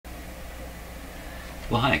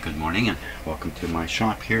Well, hi, good morning, and welcome to my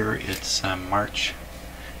shop here. It's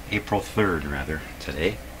April 3rd, rather,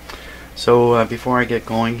 today. So before I get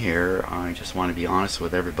going here, I just want to be honest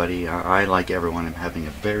with everybody. I, like everyone, am having a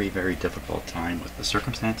very, very difficult time with the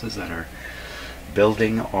circumstances that are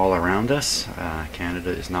building all around us. Canada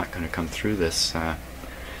is not going to come through this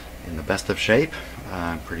in the best of shape,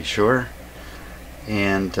 I'm pretty sure.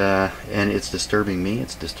 And it's disturbing me,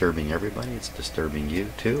 it's disturbing everybody, it's disturbing you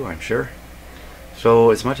too, I'm sure.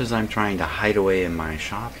 So as much as I'm trying to hide away in my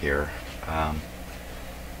shop here, I'm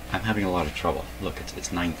having a lot of trouble. Look, it's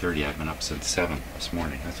 9:30. I've been up since 7 this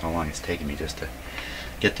morning. That's how long it's taken me just to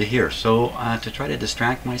get to here. So to try to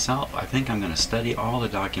distract myself, I think I'm going to study all the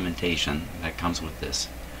documentation that comes with this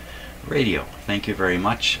radio. Thank you very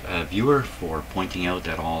much, viewer, for pointing out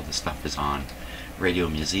that all the stuff is on Radio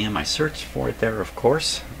Museum. I searched for it there, of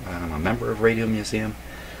course. I'm a member of Radio Museum,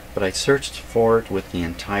 but I searched for it with the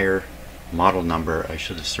entire model number. I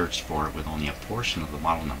should have searched for it with only a portion of the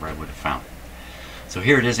model number I would have found. So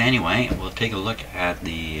here it is anyway. We'll take a look at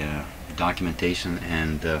the documentation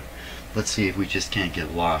and let's see if we just can't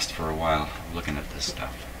get lost for a while looking at this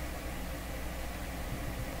stuff.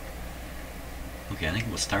 Okay, I think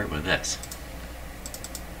we'll start with this.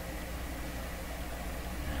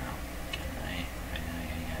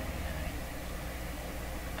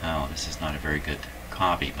 Oh, this is not a very good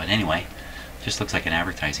copy, but anyway, just looks like an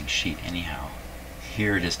advertising sheet anyhow.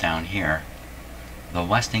 Here it is down here. The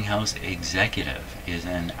Westinghouse Executive is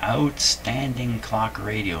an outstanding clock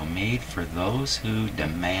radio made for those who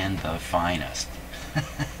demand the finest.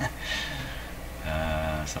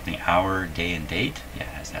 Something hour, day, and date. Yeah, it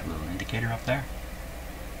has that little indicator up there.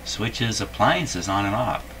 Switches, appliances on and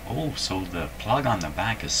off. Oh, so the plug on the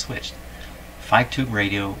back is switched. 5-tube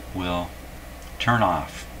radio will turn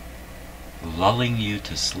off, lulling you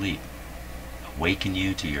to sleep. Awaken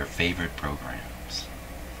you to your favorite programs.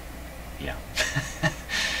 Yeah.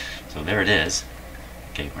 So there it is.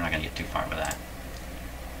 Okay, we're not going to get too far with that.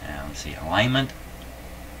 Now let's see, alignment,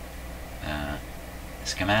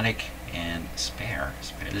 schematic, and spare.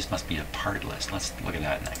 This must be the part list. Let's look at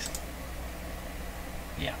that next.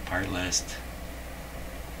 Yeah, part list.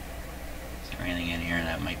 Is there anything in here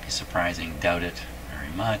that might be surprising? Doubt it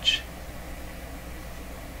very much.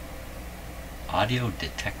 Audio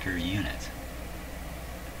detector unit.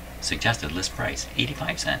 Suggested list price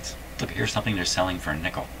 85 cents. Look, here's something they're selling for a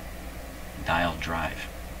nickel. Dial drive,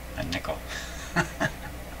 a nickel.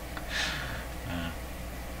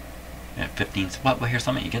 Yeah, 15. Well, here's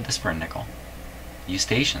something. You get this for a nickel.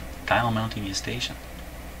 U-station, dial mounting U-station,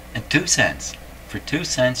 and 2 cents. For 2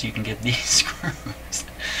 cents, you can get these screws.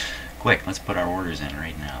 Quick, let's put our orders in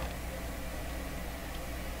right now.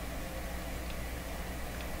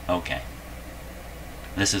 Okay.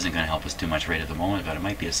 This isn't going to help us too much right at the moment, but it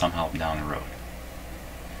might be of some help down the road.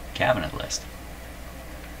 Cabinet list.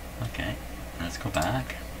 Okay, let's go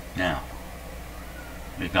back. Now,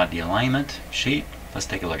 we've got the alignment sheet. Let's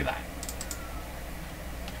take a look at that.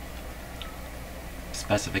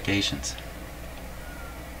 Specifications.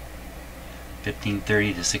 1530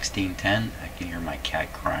 to 1610. I can hear my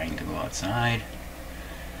cat crying to go outside.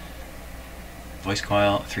 Voice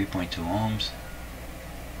coil, 3.2 ohms.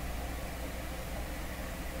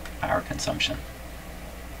 Power consumption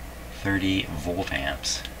 30 volt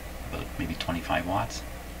amps, about maybe 25 watts.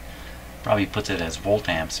 Probably puts it as volt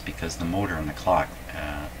amps because the motor in the clock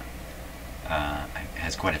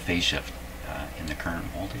has quite a phase shift in the current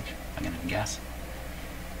voltage, I'm going to guess.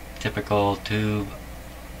 Typical tube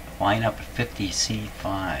lineup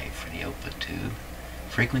 50C5 for the output tube.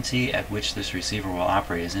 Frequency at which this receiver will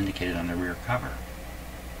operate is indicated on the rear cover.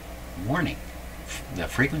 Warning, the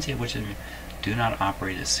frequency at which it do not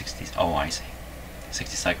operate at 60. Oh, I see.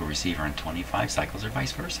 60 cycle receiver on 25 cycles, or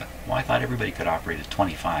vice versa. Well, I thought everybody could operate at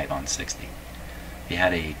 25 on 60. If you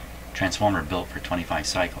had a transformer built for 25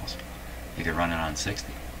 cycles, you could run it on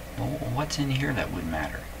 60. Well, what's in here that would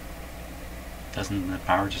matter? Doesn't the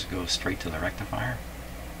power just go straight to the rectifier?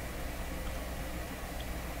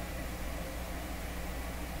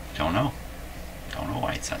 Don't know. Don't know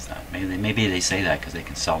why it says that. Maybe they say that because they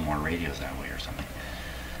can sell more radios that way or something.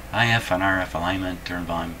 IF and RF alignment, turn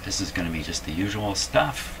volume. This is going to be just the usual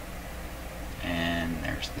stuff. And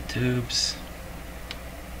there's the tubes.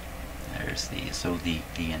 There's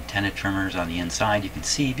the antenna trimmers on the inside. You can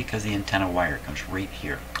see because the antenna wire comes right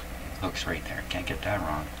here. Hooks right there. Can't get that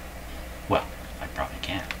wrong. Well, I probably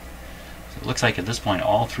can. So it looks like at this point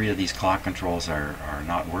all three of these clock controls are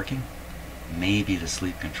not working. Maybe the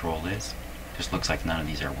sleep control is. Just looks like none of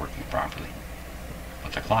these are working properly.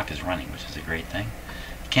 But the clock is running, which is a great thing.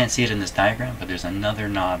 Can't see it in this diagram, but there's another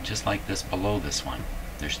knob just like this below this one.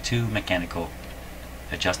 There's two mechanical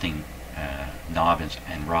adjusting knob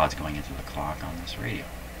and rods going into the clock on this radio.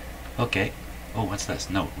 Okay. Oh, what's this?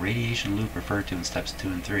 Note, radiation loop referred to in steps 2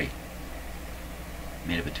 and 3.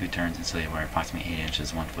 Made up of 2 turns insulated wire approximately 8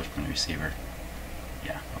 inches, 1 foot from the receiver.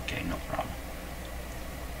 Yeah, okay, no problem.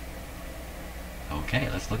 Okay,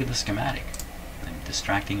 let's look at the schematic. I'm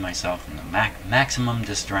distracting myself from the maximum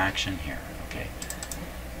distraction here. Okay,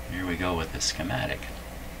 here we go with the schematic.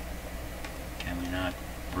 Can we not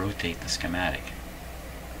rotate the schematic?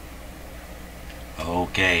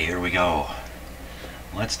 Okay, here we go.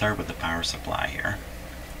 Let's start with the power supply here.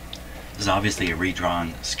 This is obviously a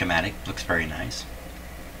redrawn schematic. Looks very nice.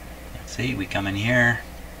 Let's see, we come in here,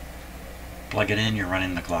 plug it in, you're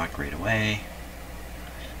running the clock right away.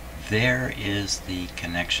 There is the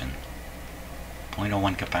connection.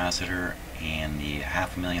 0.01 capacitor and the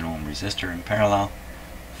 500,000 ohm resistor in parallel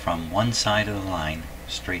from one side of the line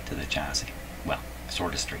straight to the chassis. Well,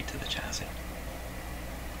 sort of straight to the chassis.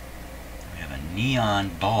 We have a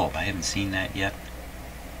neon bulb. I haven't seen that yet.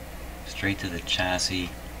 Straight to the chassis.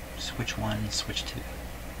 Switch 1, switch 2.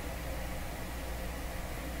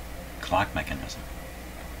 Clock mechanism.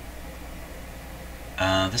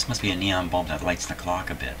 This must be a neon bulb that lights the clock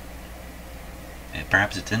a bit.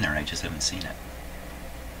 Perhaps it's in there, I just haven't seen it.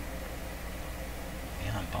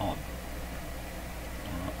 Neon bulb.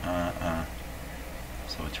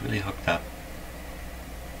 So it's really hooked up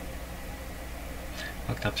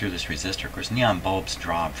through this resistor. Of course, neon bulbs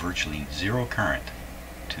draw virtually zero current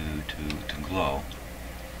to glow.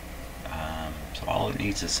 So all it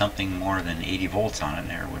needs is something more than 80 volts on it.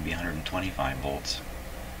 There would be 125 volts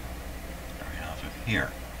right off of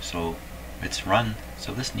here. So it's run.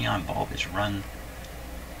 So this neon bulb is run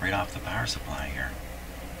right off the power supply here.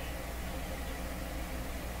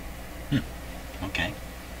 Okay.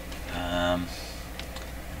 A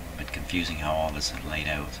bit confusing how all this is laid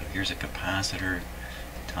out. So here's a capacitor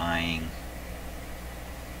tying.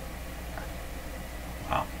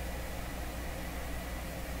 Wow.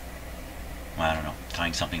 Well, I don't know.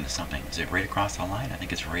 Tying something to something. Is it right across the line? I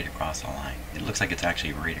think it's right across the line. It looks like it's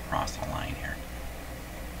actually right across the line here.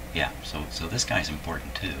 Yeah. So this guy's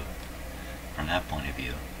important too, from that point of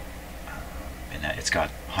view. And that it's got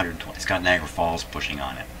 120. It's got Niagara Falls pushing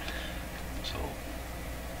on it. So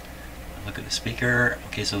look at the speaker.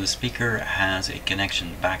 Okay, so the speaker has a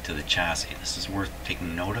connection back to the chassis. This is worth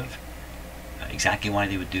taking note of. Exactly why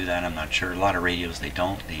they would do that, I'm not sure. A lot of radios they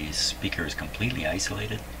don't. The speaker is completely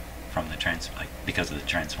isolated from the because of the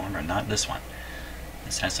transformer. Not this one.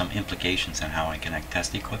 This has some implications on how I connect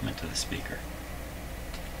test equipment to the speaker.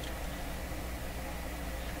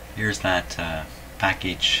 Here's that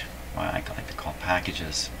package. Well, I like to call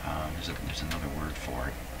packages. There's another word for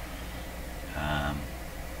it.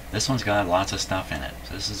 This one's got lots of stuff in it.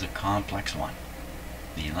 So this is a complex one.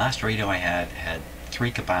 The last radio I had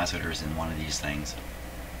 3 capacitors in one of these things,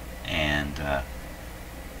 and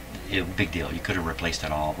big deal. You could have replaced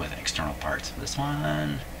it all with external parts. This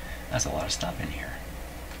one has a lot of stuff in here.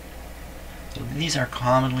 So these are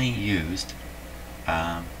commonly used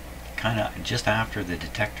kind of just after the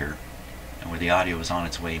detector, where the audio is on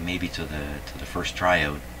its way maybe to the first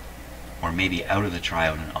triode, or maybe out of the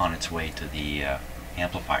triode and on its way to the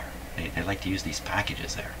amplifier. They like to use these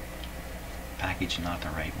packages there. Package, not the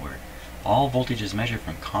right word. All voltage is measured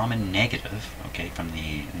from common negative, okay, from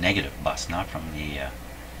the negative bus, not from the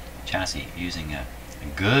chassis, using a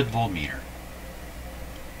good voltmeter.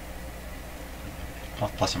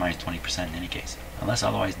 Plus or minus 20% in any case, unless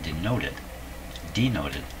otherwise denoted.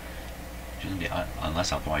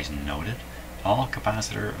 Unless otherwise noted, all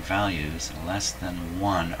capacitor values less than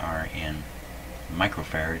 1 are in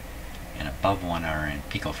microfarad and above 1 are in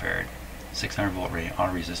picofarad. 600 volt rating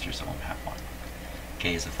auto resistors won't have 1.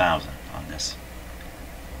 K is 1000 on this.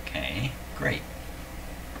 Okay, great.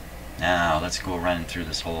 Now let's go running through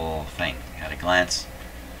this whole thing at a glance.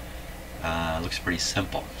 Looks pretty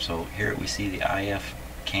simple. So here we see the IF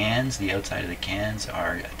cans. The outside of the cans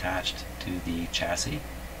are attached to the chassis.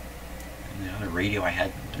 And the other radio I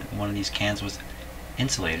had, one of these cans was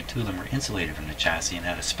insulated. 2 of them were insulated from the chassis and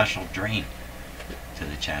had a special drain to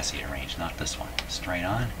the chassis arranged. Not this one. Straight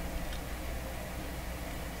on.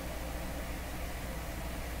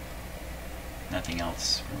 Nothing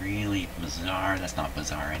else really bizarre. That's not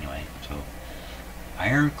bizarre anyway. So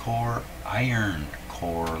iron core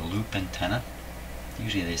loop antenna.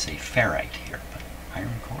 Usually they say ferrite here, but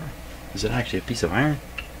iron core? Is it actually a piece of iron?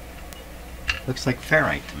 Looks like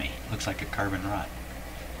ferrite to me. Looks like a carbon rod.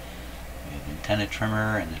 We have the antenna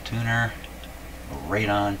trimmer and the tuner. Right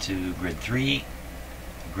on to grid 3.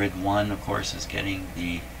 Grid 1, of course, is getting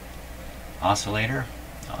the oscillator.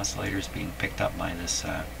 The oscillator is being picked up by this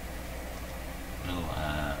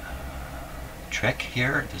trick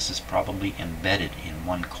here. This is probably embedded in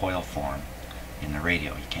one coil form in the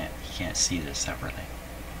radio. You can't see this separately.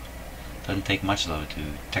 Doesn't take much though to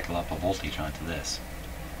tickle up a voltage onto this.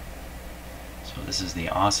 So this is the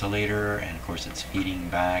oscillator, and of course it's feeding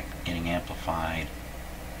back, getting amplified,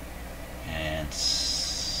 and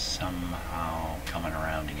somehow coming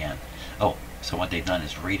around again. Oh, so what they've done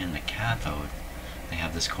is right in the cathode, they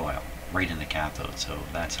have this coil right in the cathode, so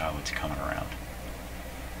that's how it's coming around.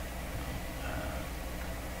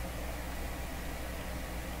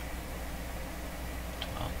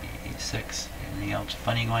 12B6. Anything else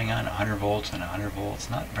funny going on? 100 volts and 100 volts.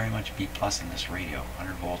 Not very much B plus in this radio.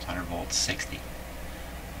 100 volts, 60.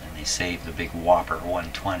 And they save the big whopper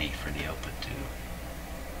 120 for the output to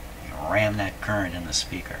ram that current in the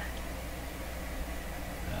speaker.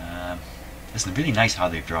 This is really nice how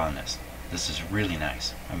they've drawn this. This is really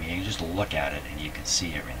nice. I mean, you can just look at it and you can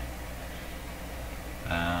see everything.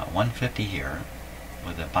 150 here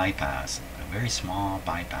with a bypass, a very small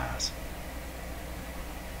bypass.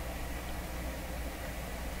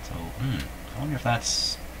 So, I wonder if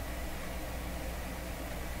that's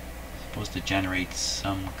supposed to generate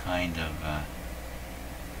some kind of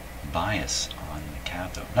bias on the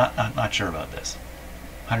cathode. Not sure about this.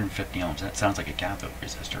 150 ohms. That sounds like a cathode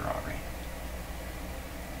resistor already.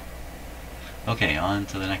 Okay, on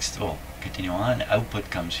to the next. We'll continue on.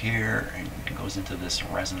 Output comes here and goes into this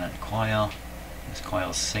resonant coil. This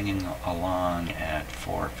coil is singing along at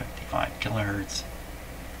 455 kilohertz.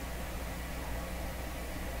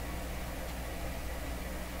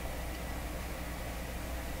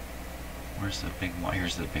 Where's the big?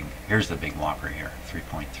 Here's the big whopper here.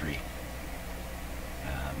 3.3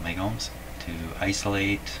 megohms to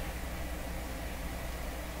isolate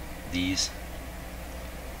these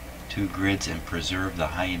two grids and preserve the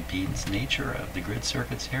high impedance nature of the grid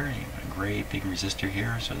circuits here. You have a gray big resistor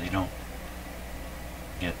here so they don't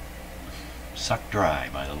get sucked dry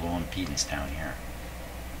by the low impedance down here.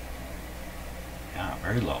 Yeah,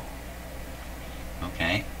 very low.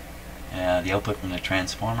 Okay, the output from the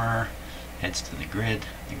transformer heads to the grid.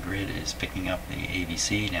 The grid is picking up the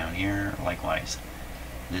ABC down here. Likewise,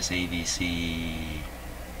 this ABC,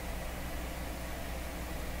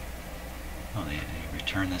 oh, they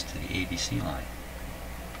return this to the ABC line.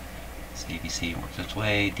 This ABC works its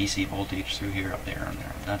way, DC voltage through here, up there, and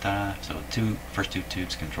there, So first two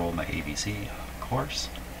tubes controlled by ABC, of course.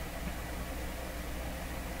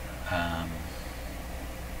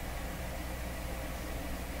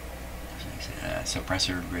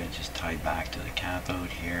 Suppressor grid just tied back to the cathode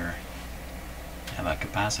here. Have a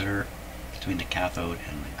capacitor between the cathode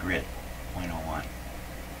and the grid, 0.01.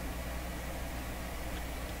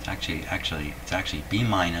 It's actually B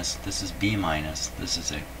minus. This is B minus. This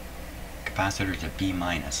is a capacitor to B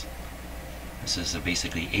minus. This is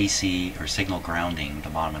basically AC or signal grounding the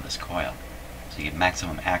bottom of this coil, so you get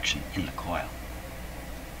maximum action in the coil.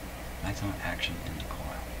 Maximum action in the coil.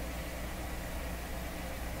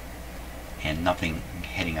 And nothing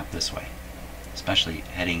heading up this way, especially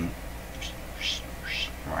heading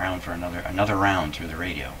around for another round through the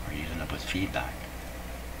radio, where you end up with feedback.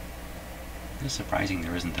 It's surprising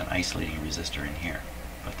there isn't an isolating resistor in here,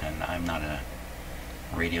 but then I'm not a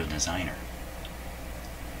radio designer.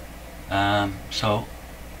 So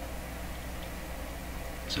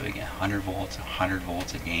again, 100 volts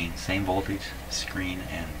again, same voltage, screen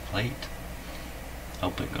and plate.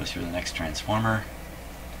 Output goes through the next transformer.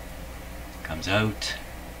 Comes out.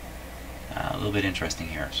 A little bit interesting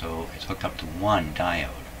here. So it's hooked up to one diode.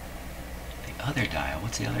 The other diode,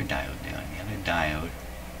 what's the other diode doing?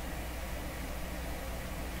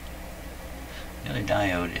 The other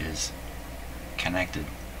diode is connected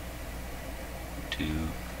to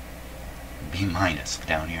B minus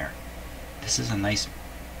down here. This is a nice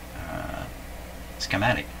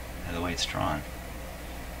schematic, the way it's drawn.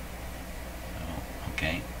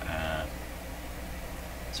 Okay.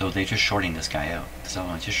 So they're just shorting this guy out. This other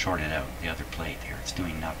one's just shorted out the other plate here. It's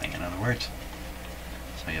doing nothing, in other words.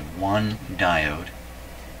 So you have one diode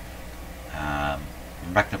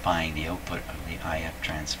rectifying the output of the IF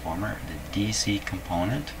transformer. The DC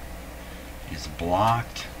component is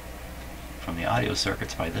blocked from the audio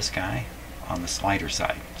circuits by this guy on the slider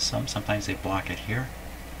side. Sometimes they block it here.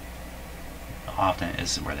 Often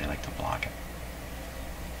this is where they like to block it.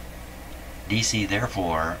 DC,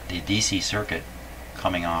 therefore, the DC circuit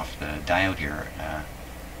coming off the diode here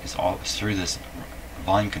is all through this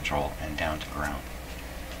volume control and down to ground,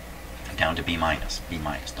 and down to B minus. B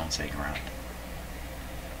minus, don't say ground.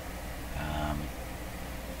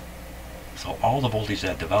 So all the voltage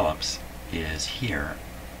that develops is here,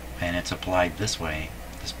 and it's applied this way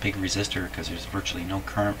this big resistor, because there's virtually no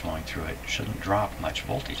current flowing through it, shouldn't drop much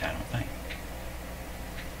voltage, I don't think.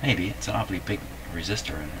 Maybe, it's an awfully big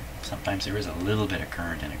resistor, and sometimes there is a little bit of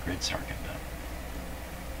current in a grid circuit, but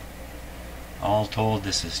all told,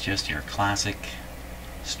 this is just your classic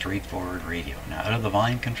straightforward radio. Now, out of the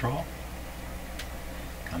volume control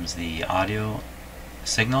comes the audio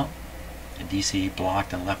signal, the DC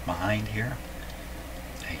blocked and left behind here.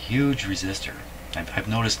 A huge resistor. I've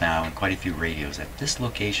noticed now in quite a few radios that this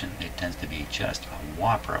location, it tends to be just a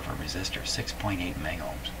whopper of a resistor, 6.8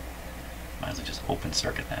 megohms. Might as well just open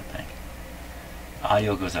circuit that thing.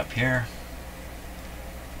 Audio goes up here,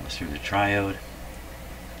 goes through the triode,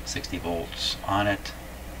 60 volts on it,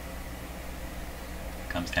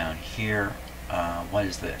 comes down here. What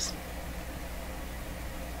is this?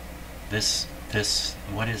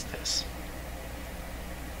 What is this?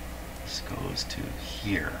 This goes to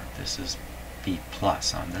here. This is B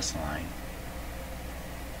plus on this line.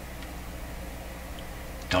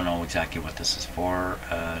 Don't know exactly what this is for.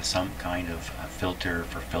 Some kind of filter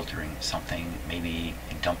for filtering something, maybe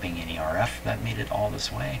dumping any RF that made it all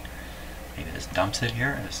this way. Maybe this dumps it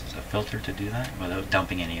here. This is a filter to do that without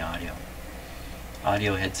dumping any audio.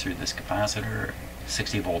 Audio heads through this capacitor,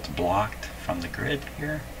 60 volts blocked from the grid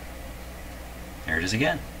here. There it is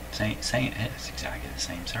again. It's exactly the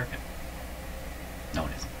same circuit. No,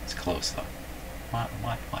 it isn't. It's close though. What?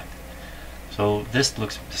 So this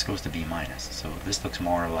goes to B minus. So this looks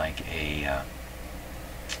more like a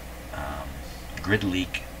grid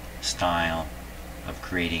leak style of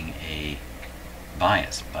creating a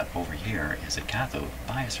bias, but over here is a cathode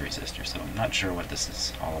bias resistor. So I'm not sure what this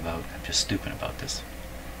is all about. I'm just stupid about this.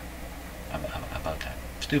 About that.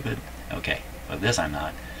 Stupid. Okay, but this I'm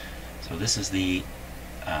not. So this is the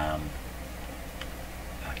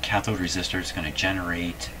cathode resistor. It's going to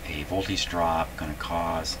generate a voltage drop, going to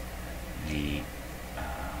cause the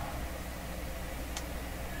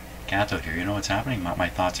cathode here. You know what's happening? My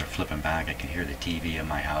thoughts are flipping back. I can hear the TV in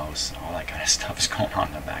my house. All that kind of stuff is going on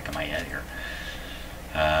in the back of my head here.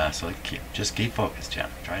 So just keep focused, Jim.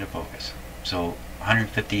 Try to focus. So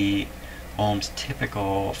 150 ohms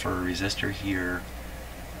typical for a resistor here,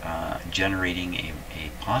 generating a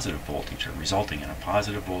positive voltage, or resulting in a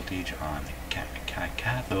positive voltage on the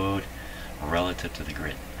cathode relative to the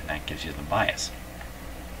grid, and that gives you the bias.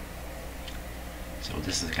 So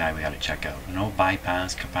this is the guy we got to check out. No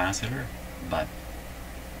bypass capacitor, but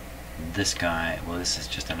this guy, well, this is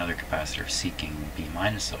just another capacitor seeking B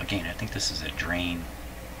minus. So again, I think this is a drain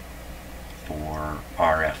for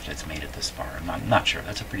RF that's made it this far. I'm not sure.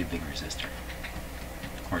 That's a pretty big resistor.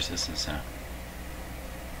 Of course, this is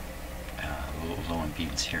low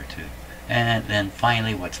impedance here too. And then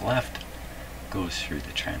finally, what's left goes through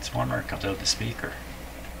the transformer, comes out the speaker.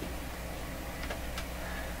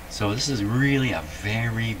 So this is really a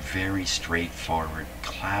very, very straightforward,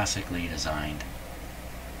 classically designed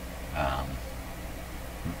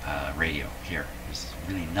radio here. There's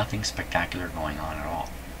really nothing spectacular going on at all.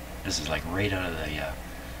 This is like right out of the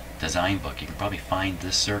design book. You can probably find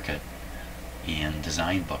this circuit in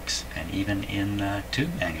design books, and even in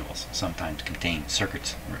tube manuals sometimes contain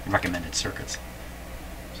circuits, recommended circuits.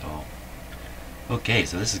 So okay,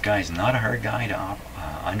 so this guy's not a hard guy to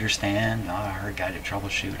understand, not a hard guy to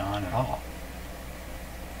troubleshoot on at all.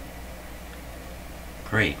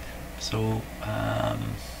 Great. So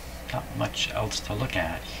not much else to look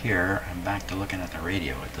at here. I'm back to looking at the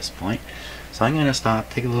radio at this point. So I'm going to stop,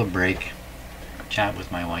 take a little break, chat with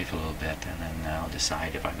my wife a little bit, and then I'll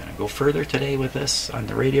decide if I'm going to go further today with this on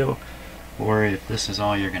the radio, or if this is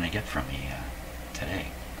all you're going to get from me today.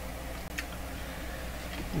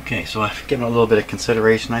 Okay, so I've given a little bit of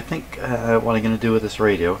consideration. I think what I'm going to do with this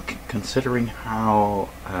radio, considering how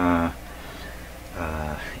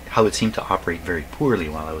it seemed to operate very poorly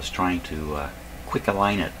while I was trying to quick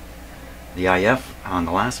align it, the IF on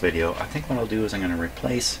the last video, I think what I'll do is I'm going to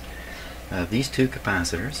replace these two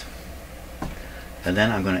capacitors, and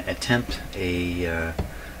then I'm going to attempt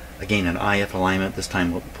again an IF alignment. This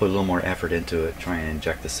time we'll put a little more effort into it, try and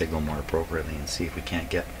inject the signal more appropriately, and see if we can't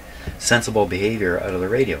get sensible behavior out of the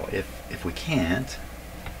radio. If we can't,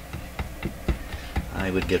 I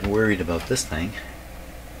would get worried about this thing,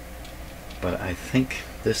 but I think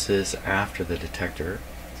this is after the detector.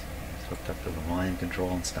 It's hooked up to the volume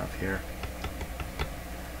control and stuff here.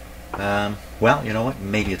 Well, you know what?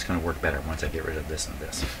 Maybe it's going to work better once I get rid of this and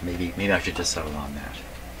this. Maybe I should just settle on that.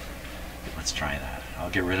 Let's try that. I'll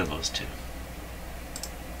get rid of those two.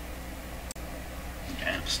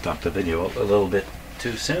 And stop the video a little bit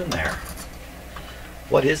too soon there.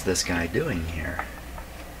 What is this guy doing here?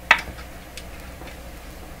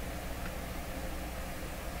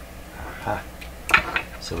 Aha.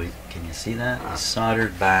 So can you see that? He's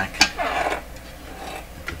soldered back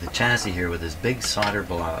to the chassis here with this big solder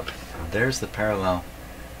blob. And there's the parallel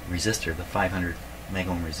resistor, the 500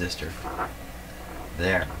 megohm resistor.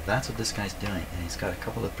 There. That's what this guy's doing. And he's got a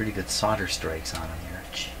couple of pretty good solder strikes on him here.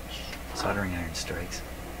 Soldering iron strikes.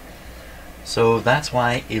 So that's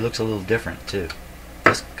why he looks a little different too.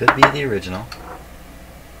 This could be the original.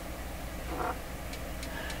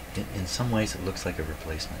 In some ways it looks like a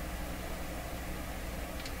replacement.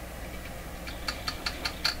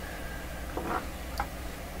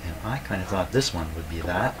 And I kind of thought this one would be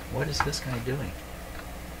that. What is this guy doing?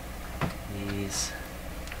 It's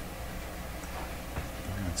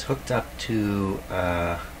hooked up to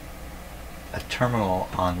a terminal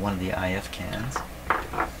on one of the IF cans.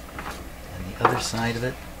 And the other side of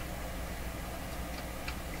it,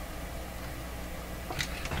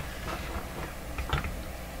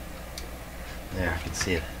 there, you can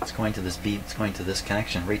see it. It's going to this bead, it's going to this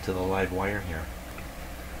connection right to the live wire here.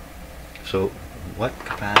 So what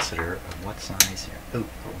capacitor of what size here? Oh,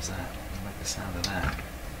 what was that? I like the sound of that.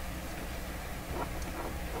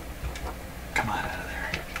 Come on out of there.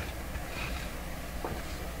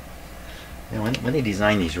 You know, when they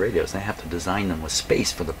design these radios, they have to design them with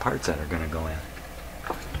space for the parts that are going to go in.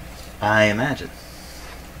 I imagine.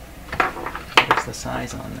 What's the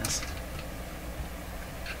size on this?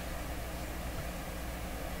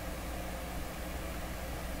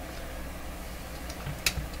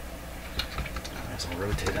 I'll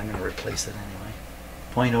rotate. I'm going to replace it anyway.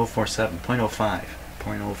 0.047, 0.05,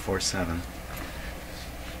 0.047,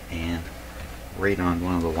 and right on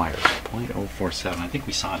one of the wires. 0.047. I think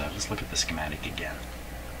we saw that. Let's look at the schematic again.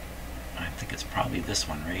 I think it's probably this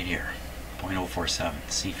one right here. 0.047,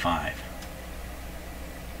 C5.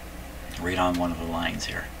 Right on one of the lines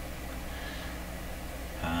here.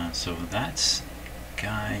 So that's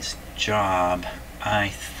guy's job, I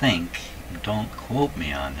think, don't quote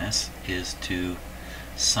me on this, is to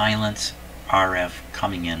silence RF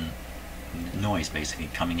coming in, noise basically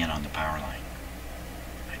coming in on the power line.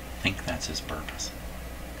 I think that's his purpose.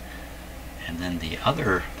 And then the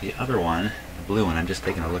other one, the blue one, I'm just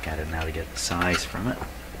taking a look at it now to get the size from it.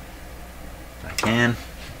 If I can.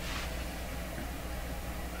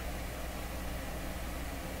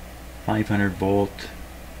 500 volt.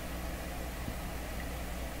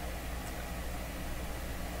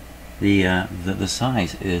 The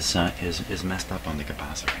size is messed up on the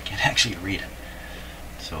capacitor. I can't actually read it.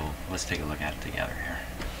 So let's take a look at it together here.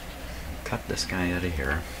 Cut this guy out of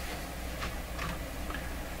here.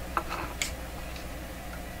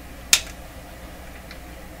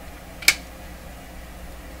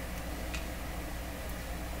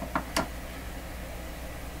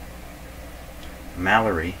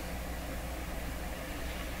 Mallory.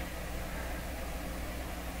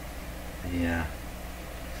 Yeah.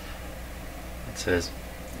 It says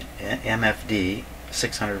MFD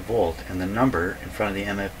 600 volt, and the number in front of the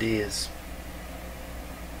MFD is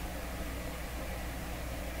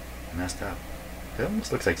messed up. It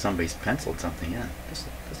almost looks like somebody's penciled something in. This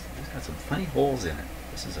got some funny holes in it.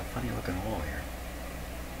 This is a funny looking hole here.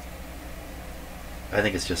 I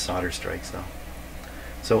think it's just solder strikes though.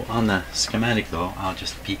 So on the schematic though, I'll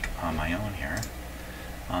just peek on my own here.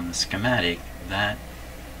 On the schematic, that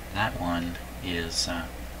one is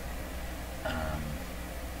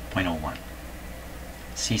 0.01.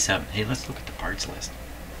 C7. Hey, let's look at the parts list.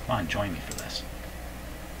 Come on, join me for this.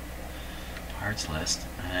 Parts list,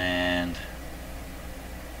 and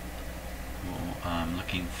I'm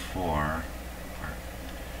looking for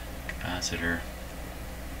capacitor.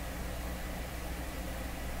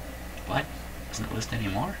 What? Doesn't it list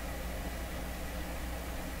anymore?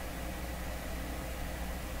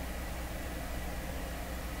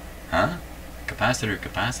 Huh? Capacitor.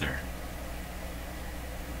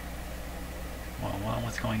 Well,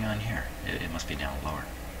 what's going on here? It must be down lower.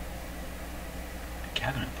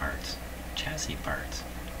 Cabinet parts. Chassis parts.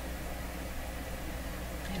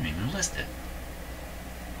 They didn't even list it.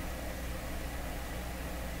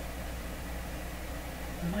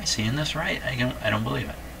 Am I seeing this right? I don't believe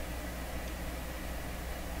it.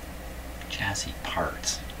 Chassis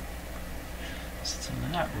parts. So they're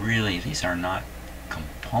not really, these are not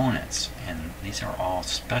components, and these are all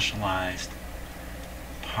specialized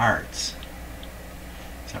parts,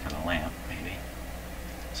 except for the lamp maybe.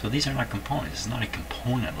 So these are not components. This is not a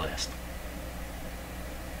component list.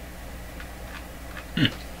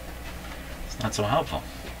 It's not so helpful.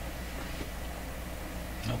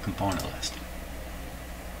 No component list.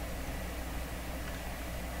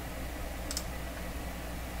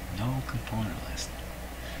 No component list.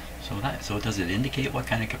 So does it indicate what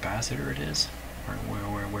kind of capacitor it is? Where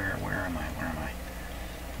am I?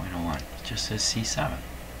 just says C7.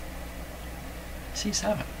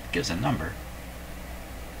 C7 gives a number.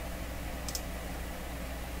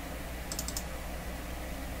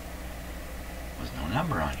 There's no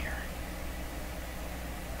number on here.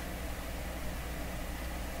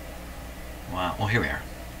 Wow. Well, here we are.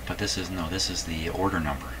 But this is this is the order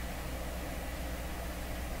number.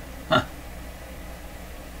 Huh.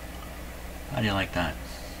 How do you like that?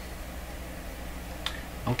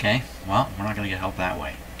 Okay, well, we're not going to get help that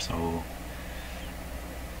way. So,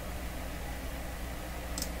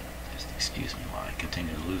 just excuse me while I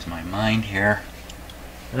continue to lose my mind here.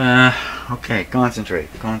 Okay, concentrate.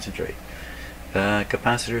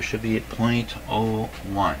 Capacitor should be at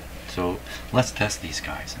 0.01. So let's test these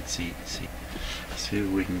guys and see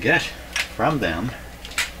what we can get from them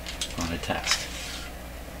on a test.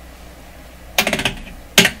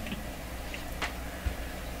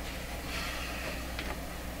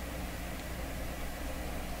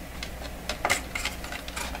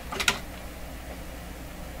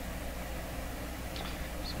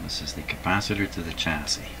 So this is the capacitor to the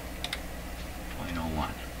chassis.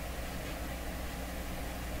 0.01.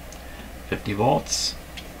 50 volts.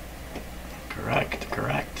 Correct.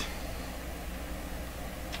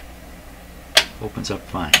 Opens up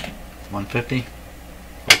fine. 150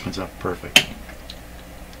 opens up perfect.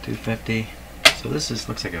 250. So this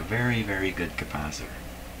looks like a very, very good capacitor.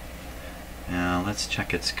 Now let's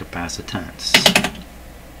check its capacitance.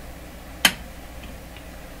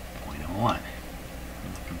 0.01. I'm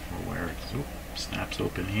looking for where it snaps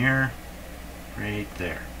open here. Right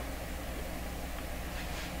there.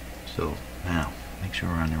 So now make sure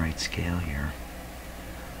we're on the right scale here.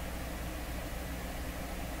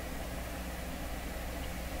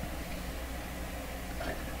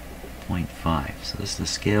 0.5. So this is the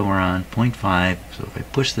scale we're on, 0.5. So if I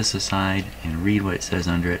push this aside and read what it says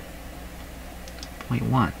under it,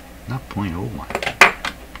 0.1, not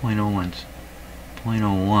 0.01.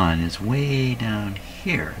 0.01 is way down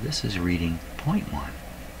here. This is reading 0.1.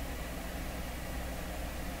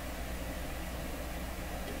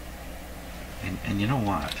 And you know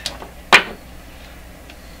what? 0.1.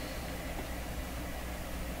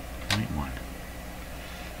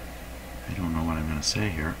 I don't know what I'm going to say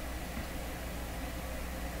here.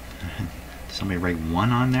 Did somebody write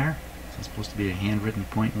 1 on there? Is that supposed to be a handwritten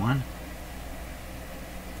 0.1?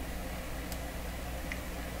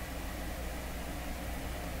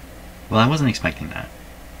 Well, I wasn't expecting that.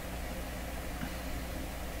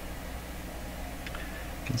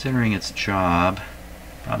 Considering its job,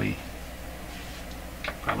 probably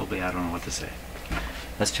I don't know what to say.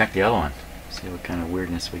 Let's check the other one. See what kind of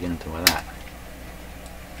weirdness we get into with that.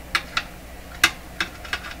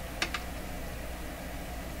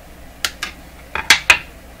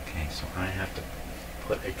 Okay, so I have to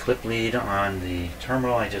put a clip lead on the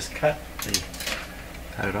terminal I just cut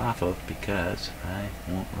it off of because I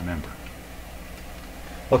won't remember.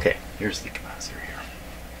 Okay, here's the capacitor here.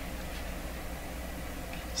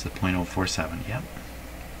 It's the 0.047, yep.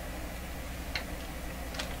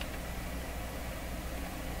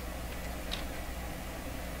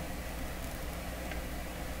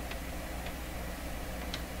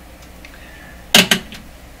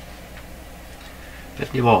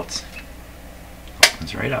 $50.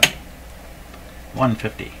 Opens right up.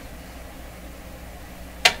 150.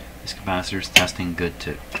 This capacitor is testing good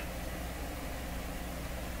too.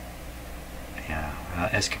 Yeah,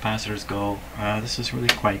 as capacitors go, this is really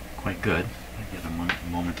quite good. I get a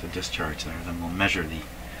moment of discharge there. Then we'll measure the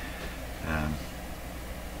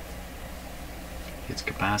its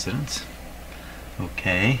capacitance.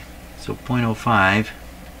 Okay, so 0.05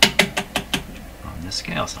 on this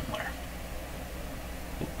scale somewhere.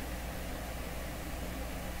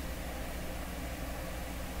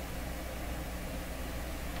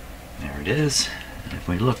 There it is. And if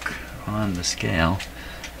we look on the scale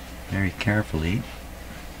very carefully,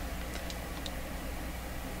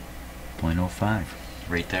 0.05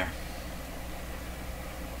 right there.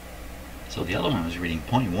 So the other one was reading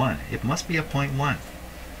 0.1. It must be a 0.1.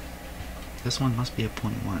 This one must be a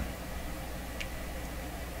 0.1.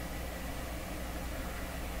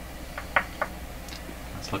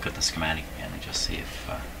 Let's look at the schematic again and just see if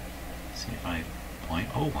I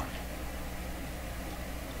 0.01.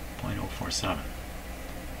 0.047.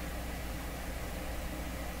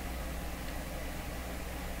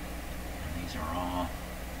 And these are all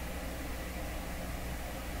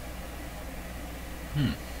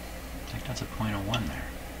I think that's a 0.01 there.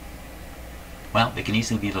 Well, they can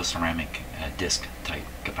easily be those ceramic disc type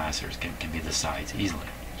capacitors, can be the size easily.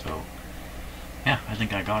 So yeah, I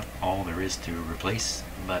think I got all there is to replace,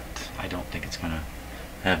 but I don't think it's going to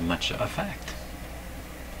have much effect.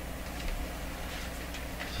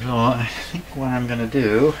 So I think what I'm going to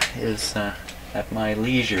do is, at my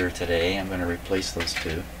leisure today, I'm going to replace those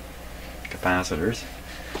two capacitors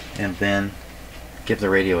and then give the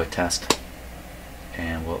radio a test,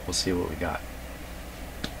 and we'll see what we got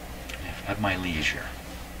at my leisure.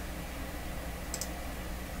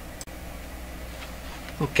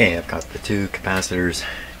 Okay, I've got the two capacitors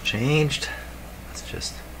changed. Let's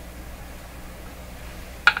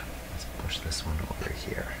push this one over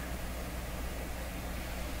here.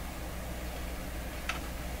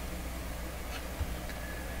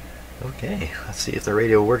 Okay, let's see if the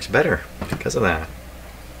radio works better because of that.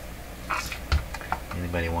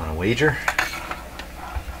 Anybody want to wager?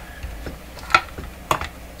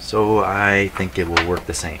 So I think it will work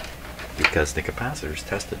the same because the capacitors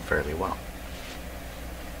tested fairly well.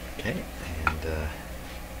 Okay, and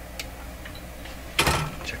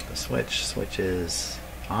check the switch. Switch is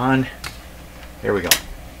on. There we go.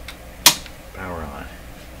 Power on.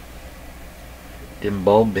 Dim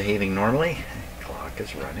bulb behaving normally. Clock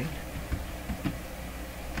is running.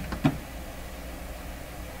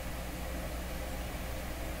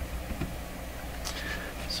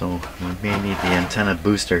 So we may need the antenna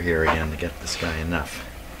booster here again to get this guy enough.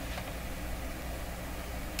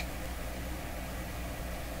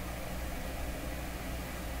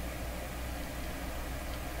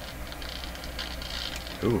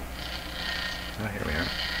 Ooh. Oh, here we are.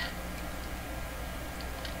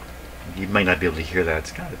 You might not be able to hear that.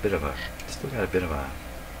 It's got a bit of a, still got a bit of a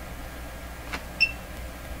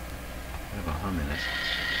hum in it.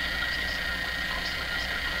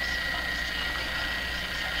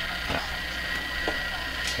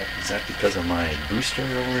 Is that because of my booster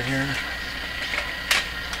over here?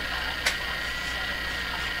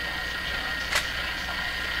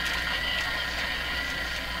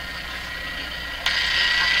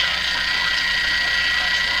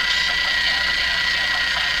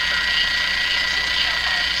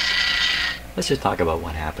 Let's just talk about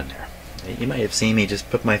what happened there. You might have seen me just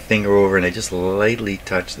put my finger over and I just lightly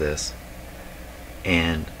touched this,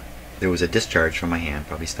 and there was a discharge from my hand,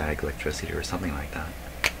 probably static electricity or something like that,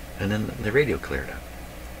 and then the radio cleared up.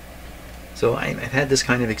 So I've had this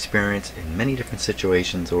kind of experience in many different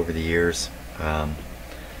situations over the years.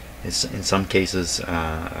 In some cases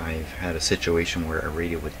I've had a situation where a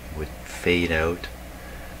radio would fade out,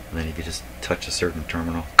 and then if you just touch a certain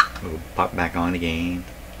terminal it would pop back on again.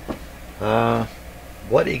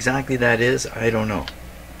 What exactly that is, I don't know,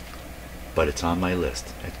 but it's on my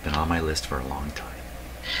list. It's been on my list for a long time.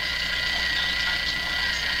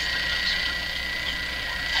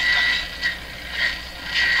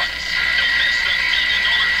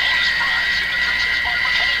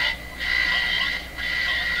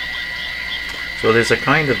 So there's a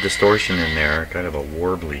kind of distortion in there, kind of a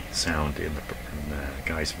warbly sound in the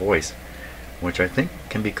guy's voice, which I think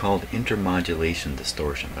can be called intermodulation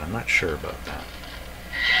distortion, but I'm not sure about that.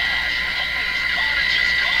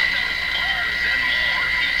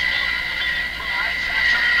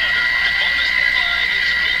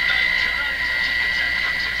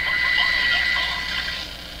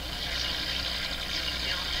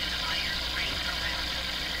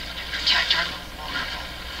 Protect our most vulnerable.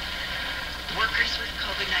 Workers with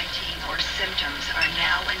COVID-19 or symptoms are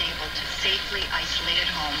now enabled to safely isolate at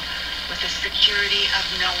home with the security of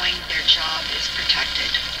knowing their job is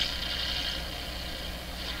protected.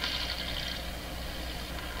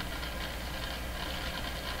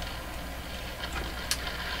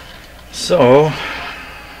 So,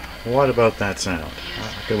 what about that sound?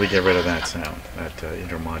 How can we get rid of that sound, that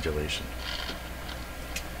intermodulation?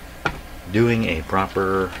 Doing a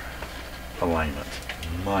proper alignment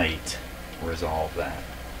might resolve that.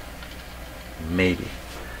 Maybe.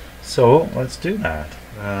 So, let's do that.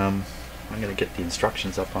 I'm going to get the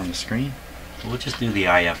instructions up on the screen. We'll just do the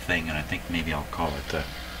IF thing, and I think maybe I'll call it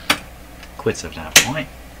quits at that point.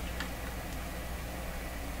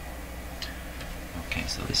 Okay,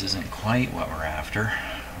 so this isn't quite what we're after.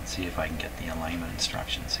 Let's see if I can get the alignment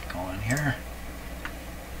instructions going here.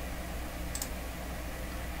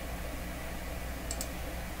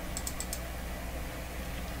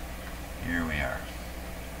 Here we are.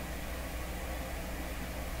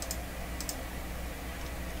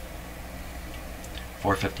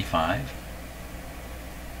 $455.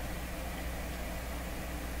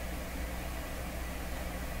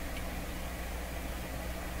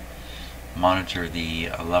 Monitor the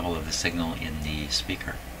level of the signal in the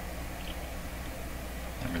speaker.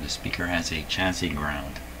 Remember, the speaker has a chassis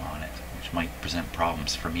ground on it, which might present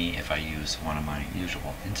problems for me if I use one of my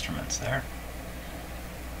usual instruments there.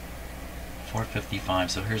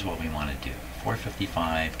 455, so here's what we want to do.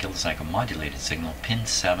 455 kilocycle modulated signal, pin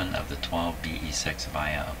 7 of the 12BE6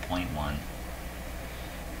 via a 0.1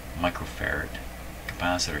 microfarad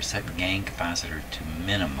capacitor. Set gain capacitor to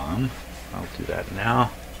minimum. I'll do that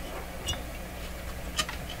now,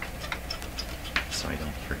 so I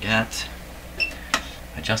don't forget.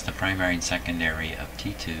 Adjust the primary and secondary of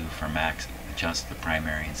T2 for max. Adjust the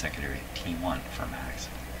primary and secondary of T1 for max.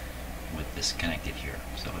 With this connected here.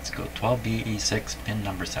 So let's go 12BE6 pin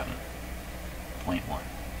number 7. 0.1.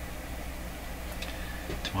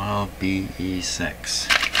 12BE6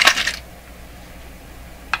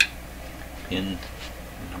 pin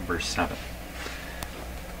number 7.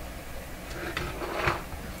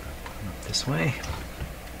 Up this way.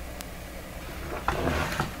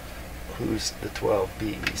 Who's the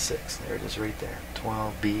 12BE6? There it is right there.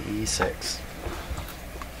 12BE6.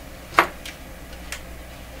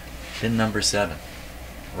 Pin number 7.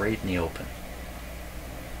 Right in the open.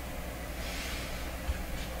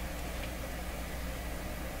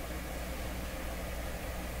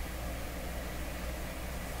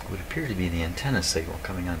 Would appear to be the antenna signal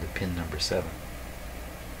coming onto pin number 7. It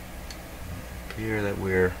would appear that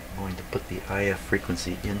we're going to put the IF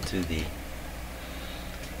frequency into the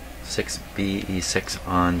 6BE6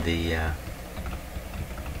 on the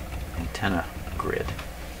antenna grid.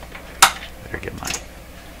 Better get my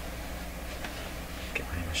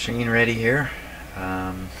machine ready here.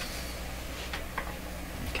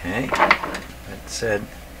 Okay, that said,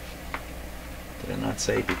 did it not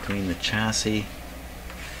say between the chassis?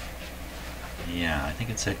 Yeah, I think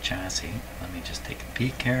it said chassis. Let me just take a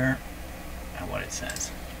peek here at what it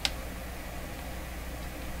says.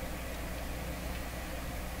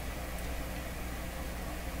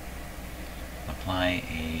 Apply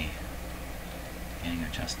a gain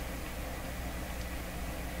adjustment.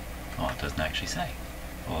 Oh, it doesn't actually say.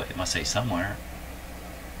 Well, it must say somewhere.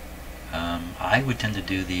 I would tend to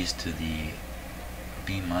do these to the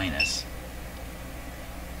B minus.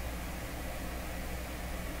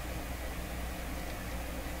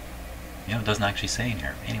 You know, it doesn't actually say in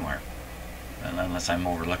here anywhere, unless I'm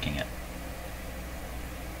overlooking it.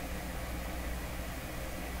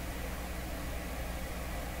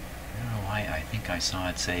 I don't know why. I think I saw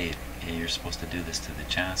it say you're supposed to do this to the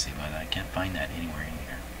chassis, but I can't find that anywhere in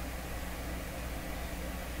here.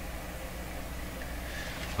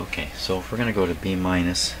 Okay, so if we're going to go to B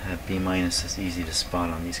minus, B minus is easy to spot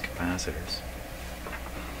on these capacitors.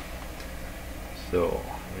 So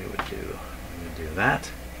we would do that.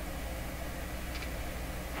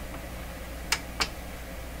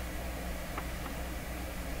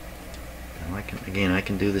 Now I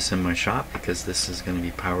can do this in my shop because this is going to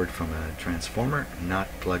be powered from a transformer, not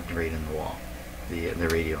plugged right in the wall, the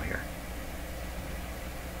radio here.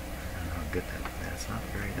 Oh, good, that's not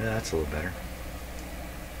very. That's a little better.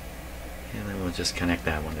 And then we'll just connect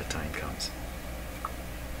that when the time comes.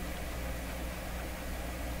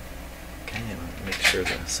 Okay, and make sure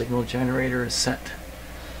the signal generator is set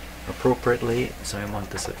appropriately. So I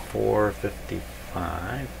want this at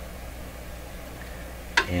 455.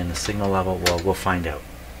 And the signal level, well, we'll find out.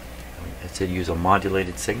 It said use a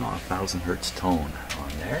modulated signal, 1000 Hertz tone on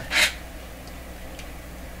there.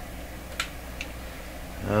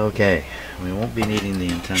 Okay, we won't be needing the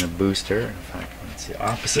antenna booster. In fact, that's the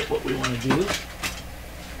opposite what we want to do.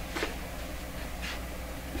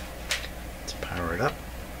 Let's power it up.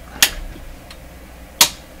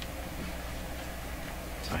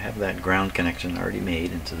 So I have that ground connection already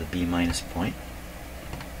made into the B minus point.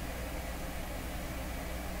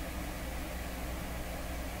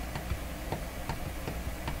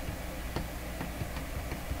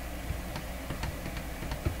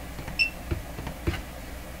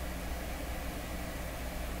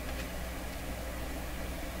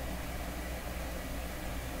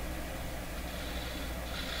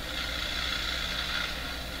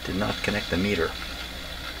 Did not connect the meter.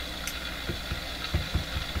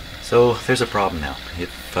 So there's a problem now.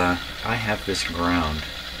 If I have this ground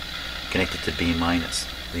connected to B minus,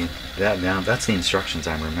 that's the instructions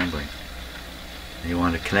I'm remembering. You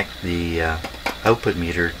want to connect the output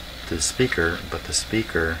meter to the speaker, but the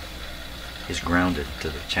speaker is grounded to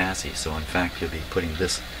the chassis. So in fact, you'll be putting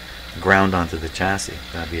this ground onto the chassis.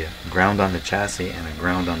 That'd be a ground on the chassis and a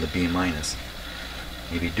ground on the B minus.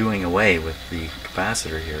 You'd be doing away with the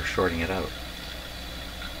capacitor here, shorting it out.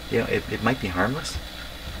 You know, it might be harmless,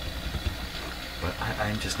 but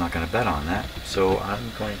I'm just not going to bet on that. So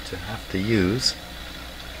I'm going to have to use,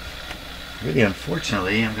 really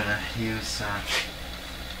unfortunately, I'm going to use,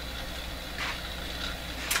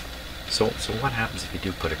 so what happens if you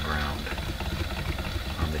do put a ground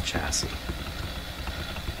on the chassis?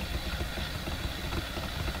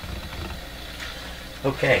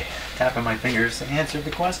 Okay, tapping my fingers answered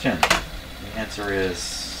the question. The answer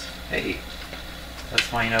is, hey, let's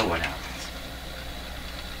find out what happens.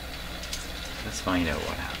 Let's find out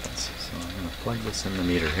what happens. So I'm going to plug this in the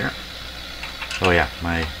meter here. Oh yeah,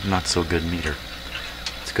 my not so good meter.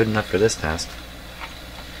 It's good enough for this test.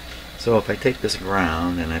 So if I take this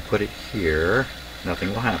ground and I put it here, nothing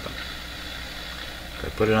will happen. If I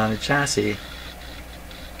put it on the chassis,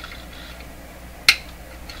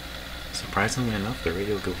 surprisingly enough, the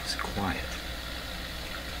radio goes quiet.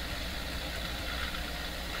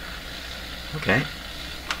 Okay,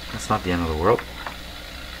 that's not the end of the world.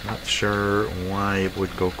 Not sure why it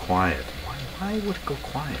would go quiet. Why would it go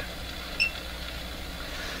quiet?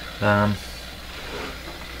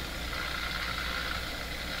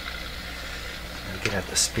 Get at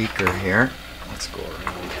the speaker here. Let's go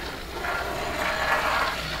around.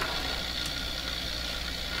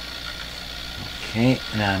 Okay,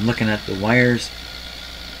 now I'm looking at the wires.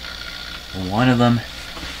 One of them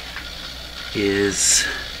is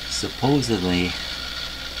supposedly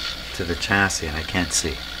to the chassis and I can't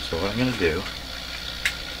see. So what I'm going to do,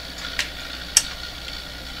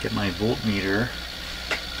 get my voltmeter.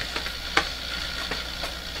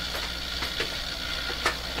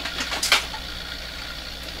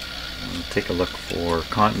 Take a look for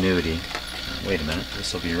continuity. Wait a minute,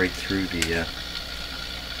 this will be right through the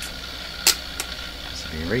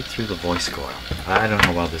voice coil. I don't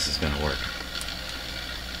know how this is going to work.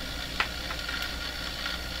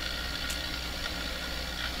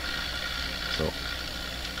 So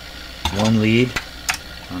one lead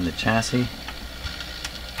on the chassis,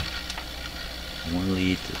 one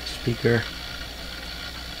lead to the speaker.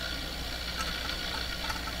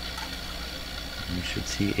 You should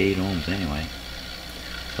see 8 ohms anyway.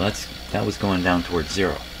 So that was going down towards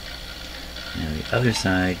 0. Now the other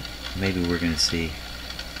side, maybe we're going to see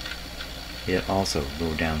it also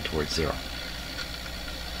go down towards 0.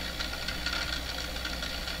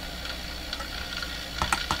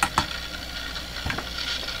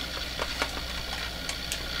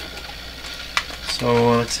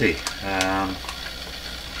 So let's see.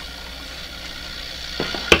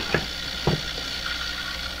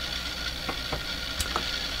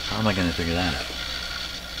 How am I going to figure that out?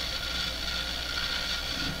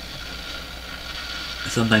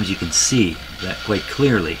 Sometimes you can see that quite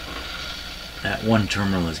clearly that one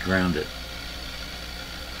terminal is grounded.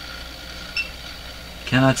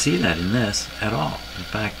 Cannot see that in this at all. In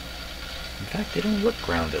fact, they don't look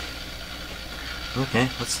grounded. Okay,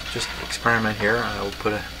 let's just experiment here. I'll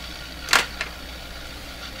put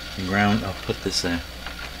this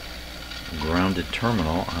grounded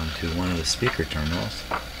terminal onto one of the speaker terminals.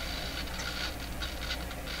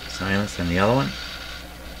 Silence on the other one.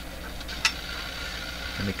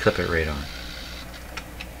 Let me clip it right on.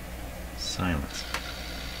 Silence.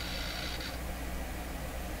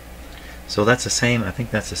 So that's the same, I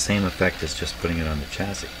think that's the same effect as just putting it on the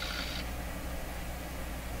chassis.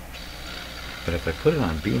 But if I put it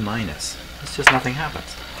on B minus, it's just nothing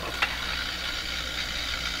happens.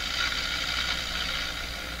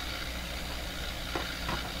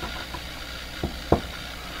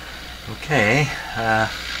 Okay,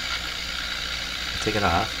 take it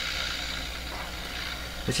off.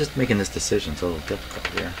 It's just making this decision a little difficult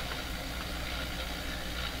here.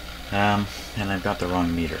 And I've got the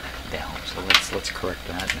wrong meter down, so let's correct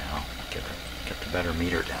that now. Get the better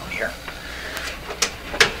meter down here.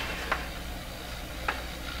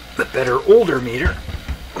 The better older meter.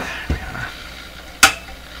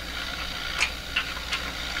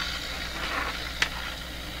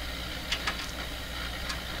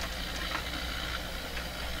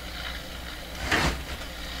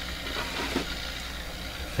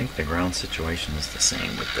 I think the ground situation is the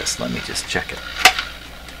same with this. Let me just check it.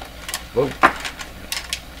 Whoa.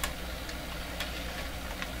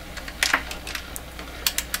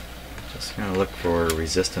 Just going to look for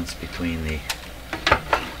resistance between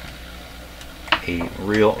a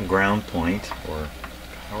real ground point or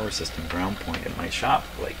power system ground point in my shop,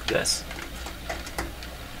 like this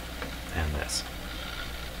and this.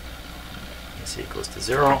 You see it goes to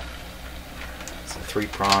 0. It's a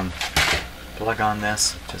 3-prong plug on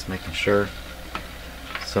this, just making sure.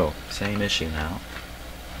 So, same issue now.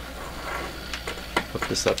 Hook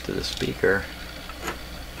this up to the speaker.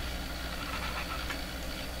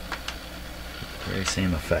 Very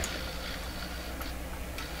same effect.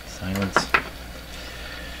 Silence.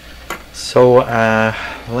 So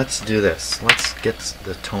let's do this. Let's get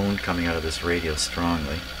the tone coming out of this radio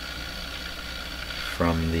strongly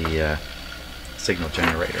from the signal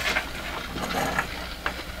generator.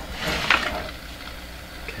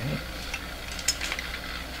 Okay.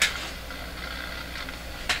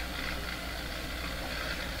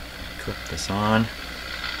 Clip this on.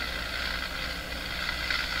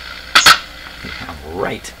 Yeah,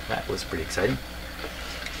 right. That was pretty exciting.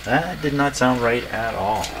 That did not sound right at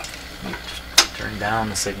all. Turn down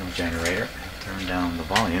the signal generator. Turn down the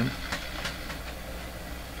volume.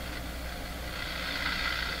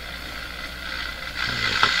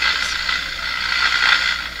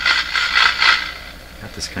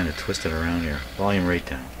 Got this kind of twisted around here. Volume right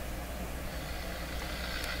down.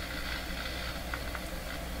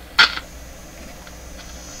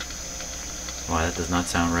 Wow, that does not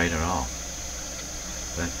sound right at all.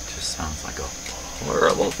 That just sounds like a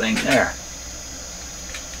horrible thing there.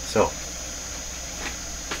 So,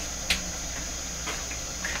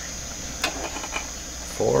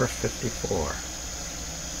 $454.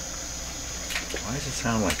 Why does it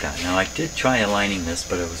sound like that? Now, I did try aligning this,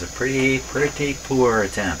 but it was a pretty poor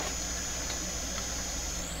attempt.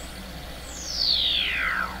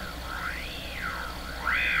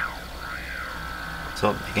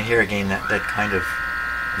 So you can hear again that kind of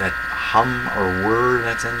that hum or whir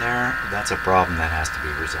that's in there. That's a problem that has to be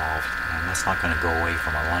resolved, and that's not going to go away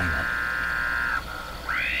from alignment.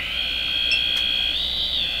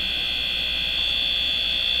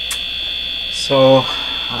 So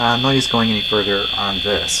I'm not just going any further on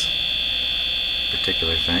this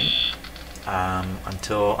particular thing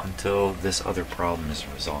until this other problem is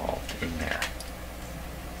resolved in there.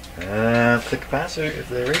 If the capacitor, if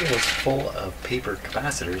the radio was full of paper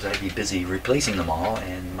capacitors, I'd be busy replacing them all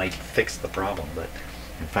and might fix the problem. But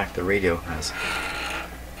in fact, the radio has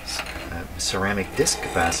ceramic disc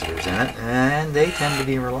capacitors in it, and they tend to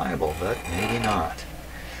be reliable, but maybe not.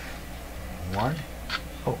 One.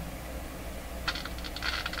 Oh.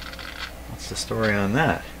 What's the story on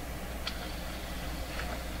that?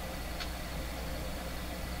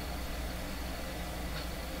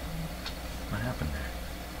 What happened there?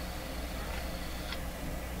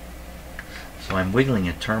 So I'm wiggling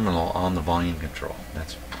a terminal on the volume control.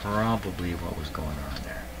 That's probably what was going on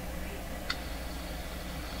there.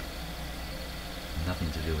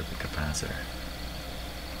 Nothing to do with the capacitor.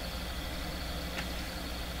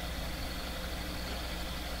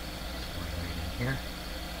 Right in here.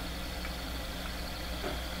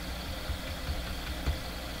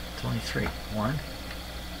 It's only three. One.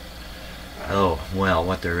 Oh, well,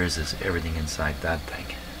 what there is everything inside that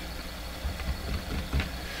thing.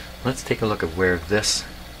 Let's take a look at where this,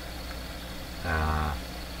 I'll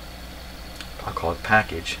call it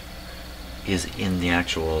package, is in the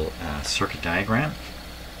actual circuit diagram.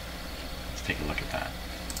 Let's take a look at that.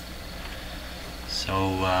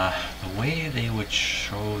 So the way they would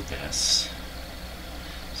show this,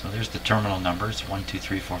 so there's the terminal numbers, 1, 2,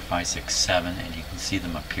 3, 4, 5, 6, 7, and you can see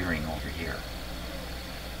them appearing over here.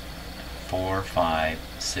 4, 5,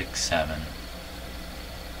 6, 7,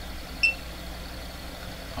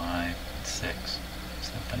 5, 6.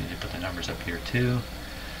 So I need to put the numbers up here too.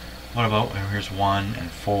 What about, here's 1 and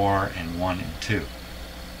 4 and 1 and 2.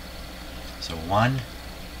 So 1,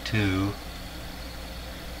 2,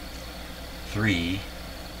 3,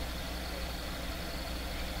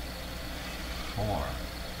 4,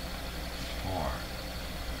 4,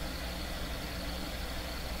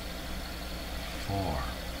 4.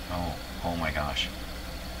 Oh my gosh.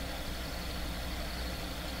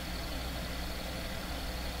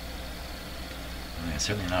 I mean, it's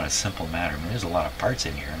certainly not a simple matter. I mean, there's a lot of parts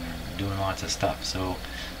in here, and they're doing lots of stuff. So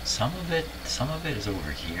some of it is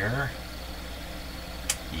over here.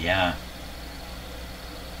 Yeah.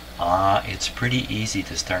 It's pretty easy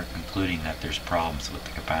to start concluding that there's problems with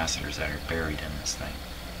the capacitors that are buried in this thing.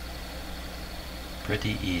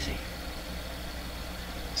 Pretty easy.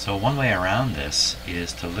 So one way around this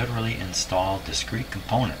is to literally install discrete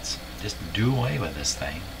components. Just do away with this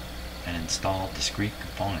thing and install discrete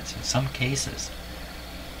components. In some cases,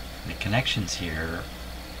 the connections here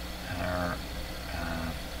are,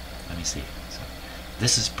 let me see. So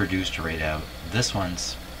this is produced right out. This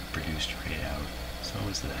one's produced right out. So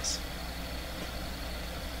is this.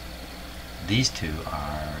 These two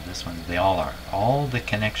are, this one, they all are. All the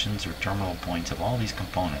connections or terminal points of all these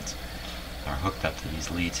components are hooked up to these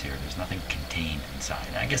leads here. There's nothing contained inside.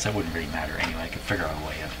 I guess that wouldn't really matter anyway. I could figure out a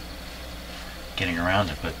way of getting around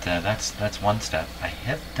it, but that's one step. I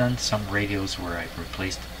have done some radios where I've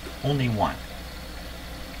replaced only one,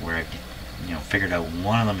 where I've figured out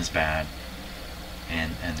one of them is bad,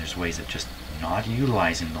 and there's ways of just not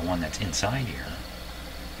utilizing the one that's inside here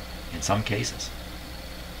in some cases.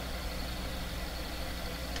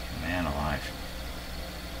 Man alive.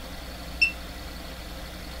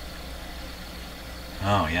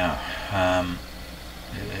 Oh yeah. How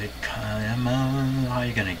are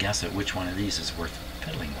you going to guess at which one of these is worth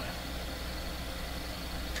fiddling with?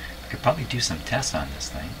 could probably do some tests on this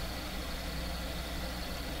thing,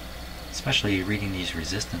 especially reading these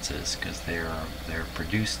resistances, because they're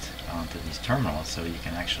produced onto these terminals, so you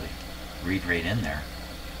can actually read right in there.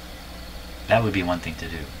 That would be one thing to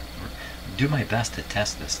do. Do my best to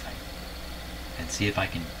test this thing and see if I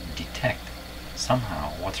can detect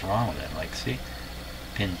somehow what's wrong with it. Like, see,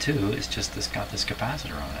 pin 2 is just got this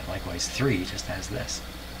capacitor on it. Likewise, 3 just has this.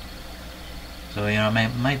 So, you know, I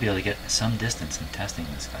might be able to get some distance in testing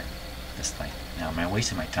this thing. Now, am I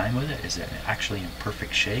wasting my time with it? Is it actually in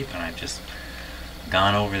perfect shape and I've just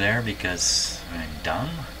gone over there because I'm dumb?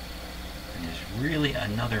 And it's really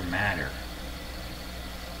another matter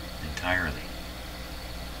entirely.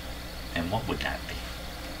 And what would that be?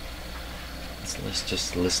 Let's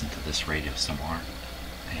just listen to this radio some more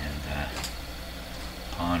and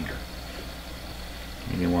ponder.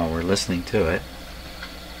 Maybe while we're listening to it,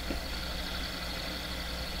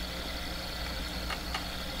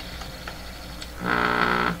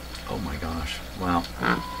 oh my gosh, wow.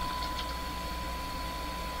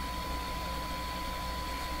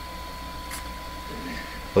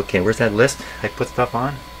 Okay, where's that list I put stuff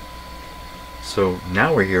on? So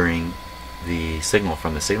now we're hearing the signal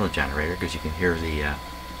from the signal generator, because you can hear the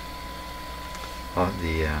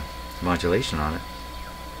modulation on it.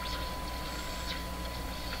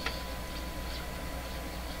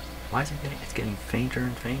 Why is it getting? It's getting fainter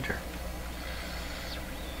and fainter.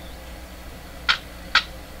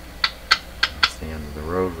 That's the end of the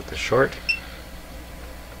road with the short.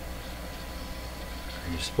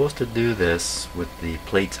 And you're supposed to do this with the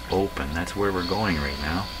plates open. That's where we're going right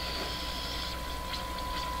now.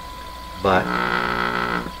 But,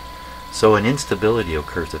 so an instability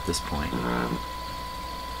occurs at this point.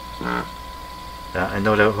 And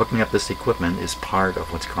no doubt hooking up this equipment is part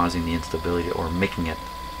of what's causing the instability or making it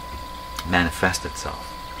manifest itself.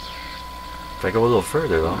 If I go a little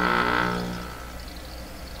further though,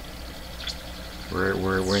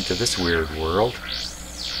 we're into this weird world.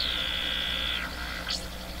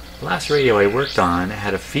 The last radio I worked on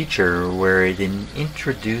had a feature where it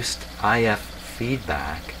introduced IF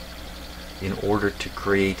feedback in order to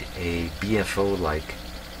create a BFO-like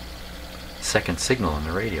second signal on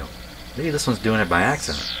the radio. Maybe this one's doing it by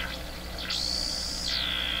accident.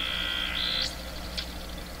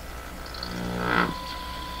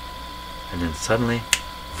 And then suddenly,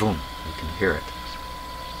 boom, you can hear it.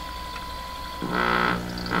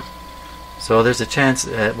 So there's a chance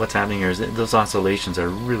that what's happening here is that those oscillations are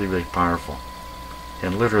really, really powerful.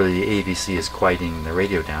 And literally the AVC is quieting the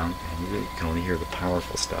radio down, and you can only hear the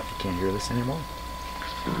powerful stuff. You can't hear this anymore.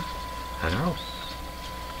 I don't know.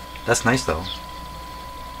 That's nice though.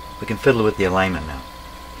 We can fiddle with the alignment now.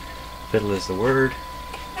 Fiddle is the word.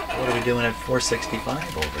 What are we doing at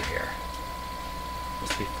 465 over here?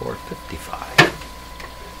 Must be 455.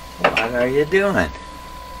 What are you doing?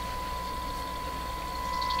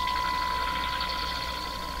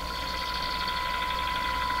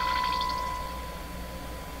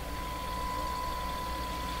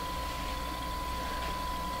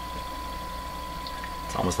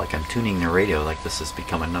 It's almost like I'm tuning the radio, like this has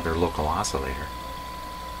become another local oscillator.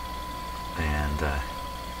 And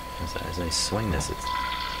as I swing this, it's...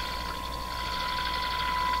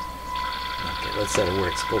 Okay, let's set it where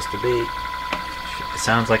it's supposed to be. It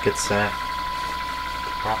sounds like it's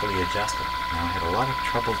properly adjusted. Now, I had a lot of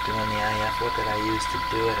trouble doing the IF. What did I use to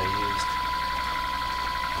do it? I used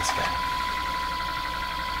this guy.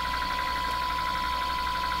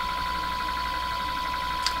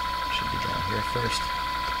 Should be down here first.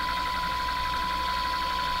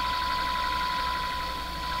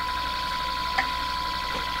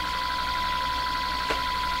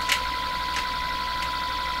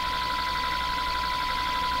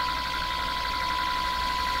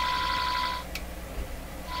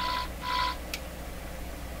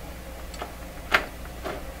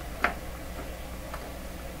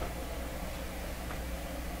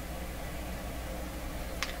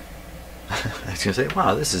 I was going to say,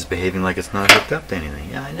 wow, this is behaving like it's not hooked up to anything.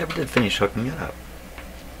 Yeah, I never did finish hooking it up.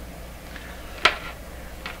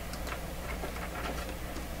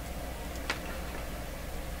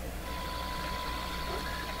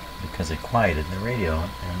 Because it quieted the radio,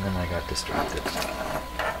 and then I got distracted.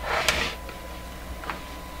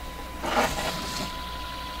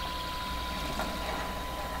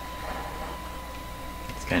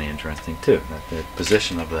 It's kind of interesting, too, that the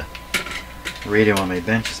position of the radio on my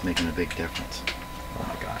bench is making a big difference. Oh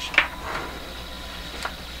my gosh.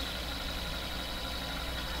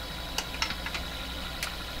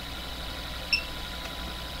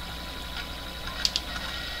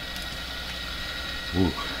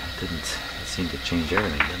 Ooh, it seemed to change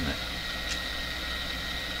everything, didn't it?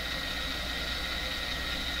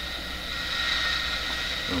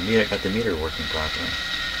 meter, got the meter working properly.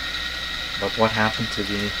 But what happened to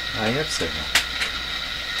the IF signal?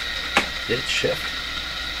 Did it shift?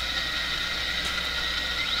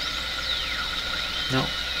 No.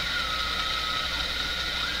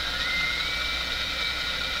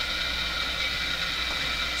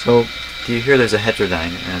 So, do you hear there's a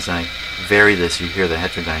heterodyne? As I vary this, you hear the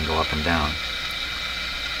heterodyne go up and down.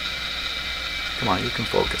 Come on, you can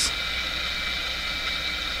focus.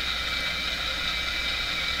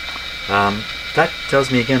 That tells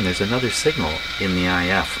me again there's another signal in the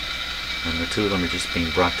IF, and the two of them are just being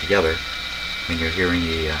brought together when you're hearing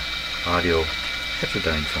the audio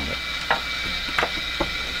heterodyne from it.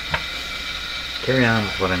 Carry on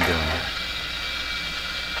with what I'm doing here.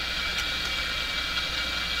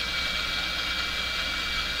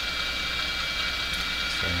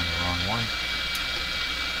 Starting on the wrong one.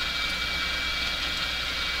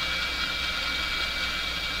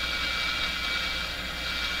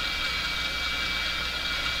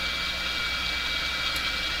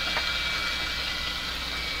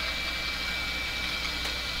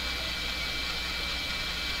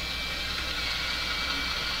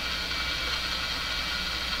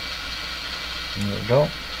 There we go.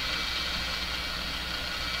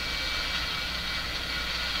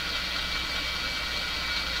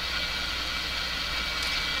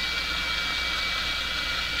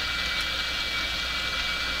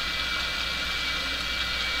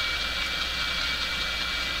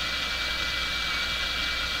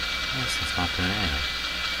 This is not doing anything.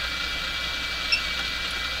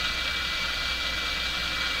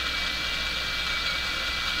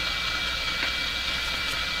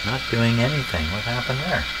 Not doing anything. What happened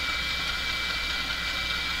there?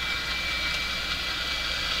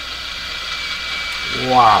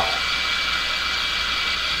 Wow.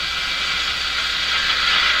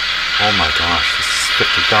 Oh my gosh, this is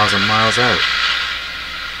 50,000 miles out.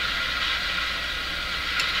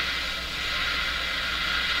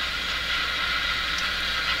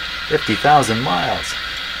 $50,000 miles.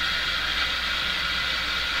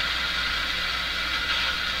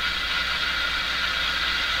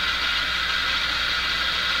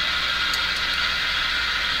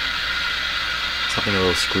 Something a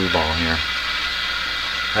little screwball here.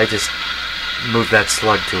 I just moved that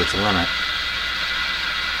slug to its limit.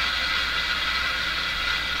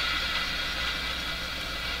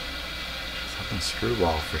 Something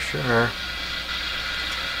screwball for sure.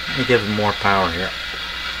 Let me give it more power here.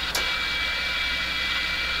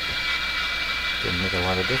 Didn't make a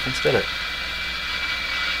lot of difference, did it?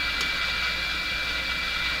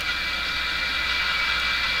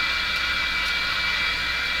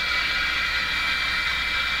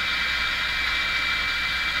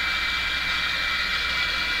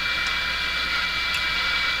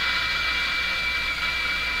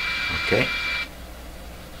 Okay.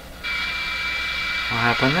 What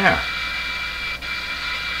happened there?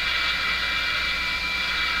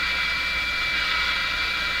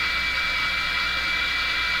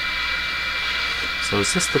 So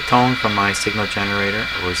is this the tone from my signal generator,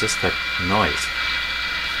 or is this the noise?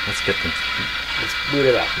 Let's get them. Let's boot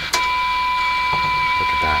it up.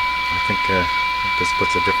 Look at that. I think this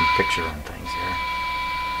puts a different picture on things here.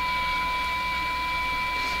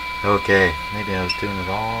 Okay, maybe I was doing it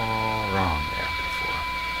all wrong there before.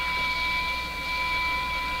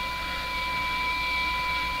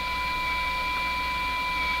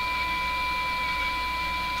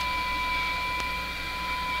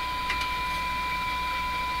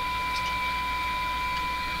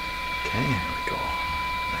 Okay, here we go.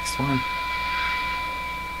 Next one.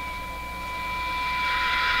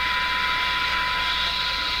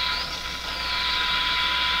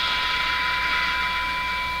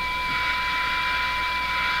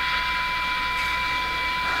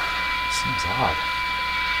 Seems odd.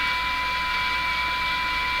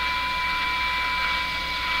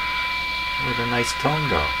 Where'd the nice tone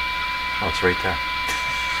go? Oh, it's right there.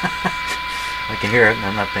 I can hear it and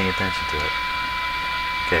I'm not paying attention to it.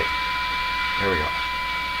 Okay, here we go.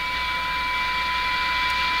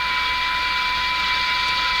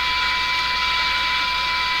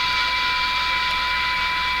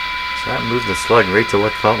 So that moved the slug right to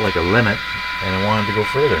what felt like a limit, and I wanted to go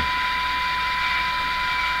further.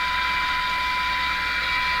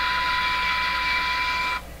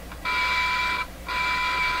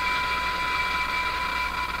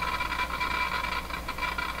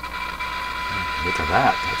 Look at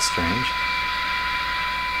that, that's strange.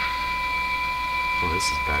 Oh, this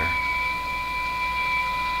is better.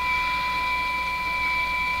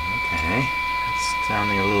 Okay, that's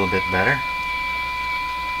sounding a little bit better.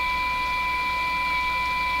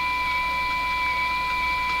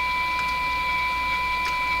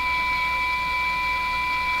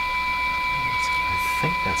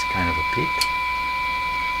 That's kind of a peek.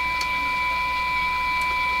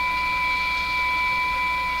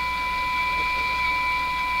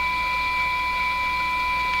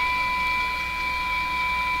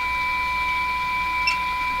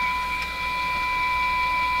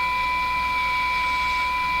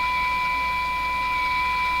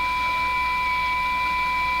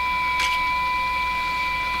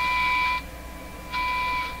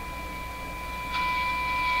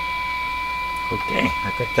 Okay,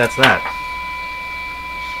 I think that's that.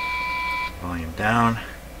 Volume down.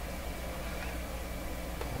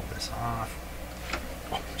 Pull this off.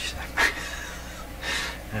 Oh, geez. I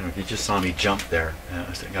don't know if you just saw me jump there.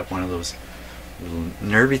 I got one of those little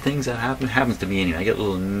nervy things that happens to me anyway. I get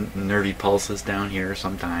little nervy pulses down here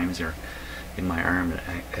sometimes, or in my arm.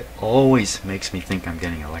 It always makes me think I'm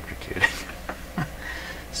getting electrocuted.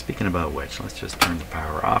 Speaking about which, let's just turn the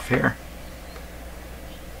power off here.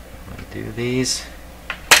 Do these.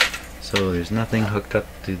 So there's nothing hooked up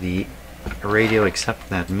to the radio except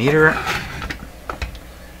that meter. I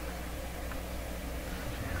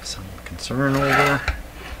have some concern over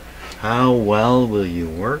how well will you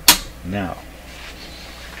work now.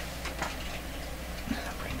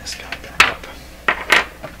 Bring this guy back up.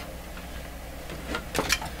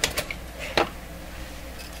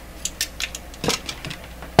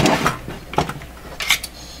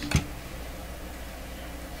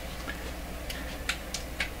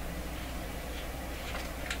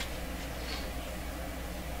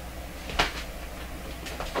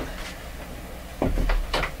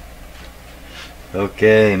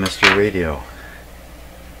 Okay, Mr. Radio.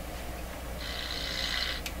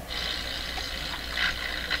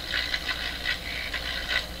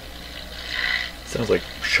 Sounds like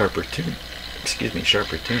sharper tuning. Excuse me,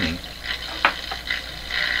 sharper tuning.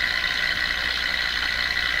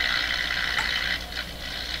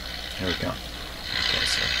 There we go. Okay,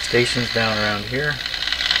 so stations down around here.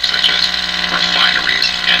 Such as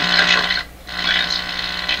refineries and petrochemical plants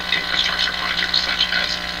and infrastructure projects such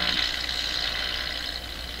as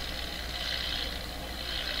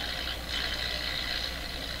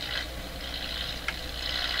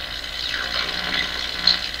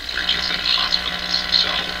bridges and hospitals. So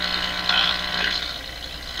there's a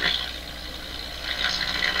reason. I guess I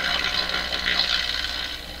can give it out a little bit more build.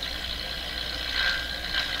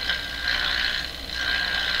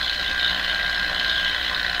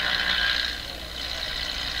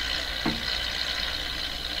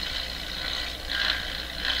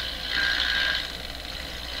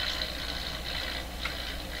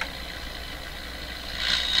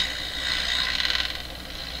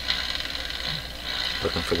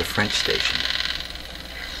 Looking for the French station.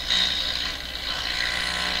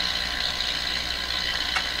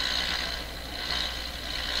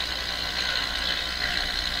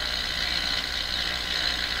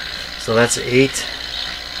 So that's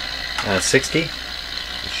 860. It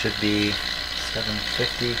should be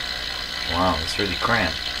 750. Wow, it's really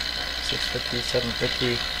cramped. 650,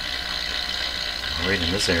 750. Right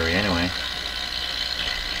in this area anyway.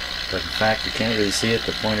 But in fact, you can't really see it.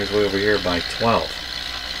 The pointer's way over here by 12.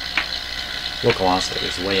 Local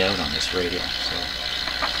oscillator's way out on this radio. So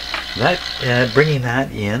that bringing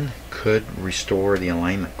that in could restore the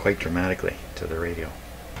alignment quite dramatically to the radio.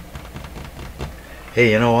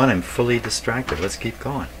 Hey, you know what? I'm fully distracted. Let's keep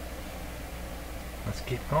going. Let's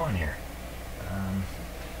keep going here.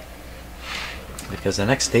 Because the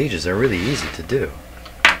next stages are really easy to do.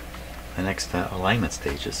 The next alignment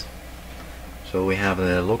stages. So we have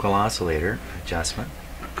a local oscillator adjustment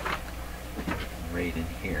right in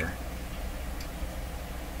here.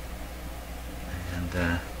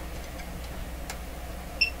 And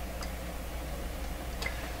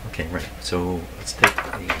okay, right. So let's take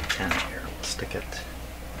the antenna here. We'll stick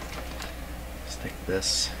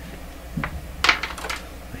this.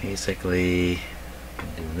 Basically, you can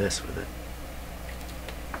do this with it.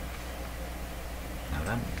 Now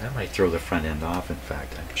that might throw the front end off. In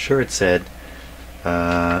fact, I'm sure it said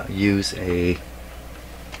use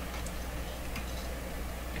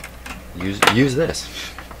this.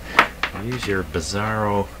 Use your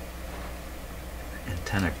Bizarro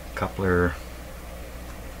antenna coupler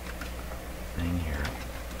thing here.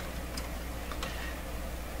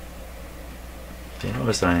 Do you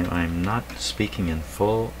notice I'm not speaking in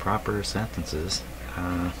full, proper sentences?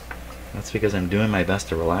 That's because I'm doing my best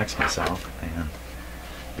to relax myself and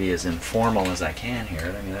be as informal as I can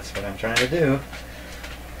here. I mean, that's what I'm trying to do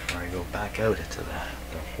before I go back out into the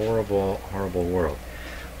horrible, horrible world.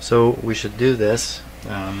 So we should do this.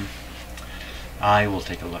 I will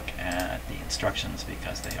take a look at the instructions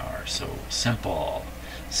because they are so simple.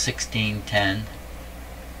 1610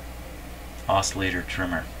 oscillator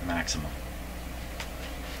trimmer maximum.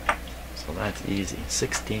 So that's easy.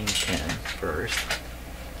 1610 first.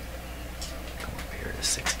 Go up here to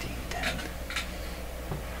 1610.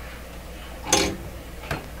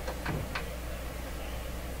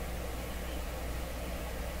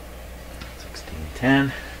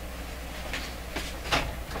 1610.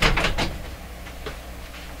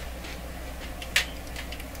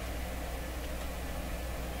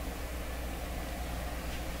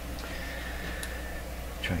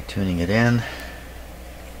 Try tuning it in.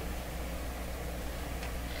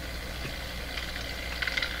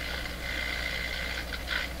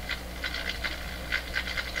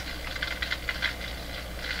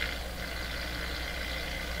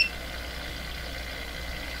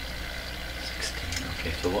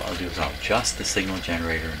 Okay, so what I'll do is I'll adjust the signal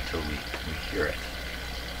generator until we hear it.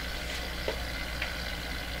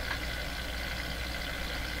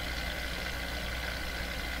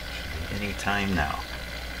 Should be any time now.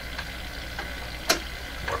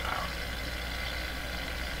 More power.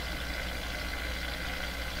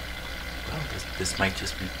 Well, this might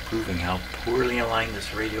just be proving how poorly aligned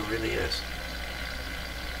this radio really is.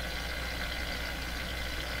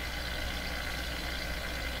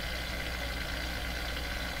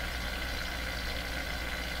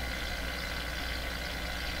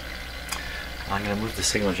 I'm going to move the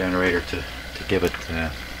signal generator to give it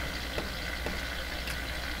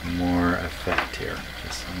more effect here.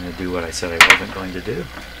 I'm going to do what I said I wasn't going to do.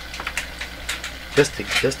 Just to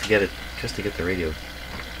get the radio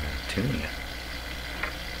tuning it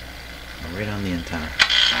right on the antenna.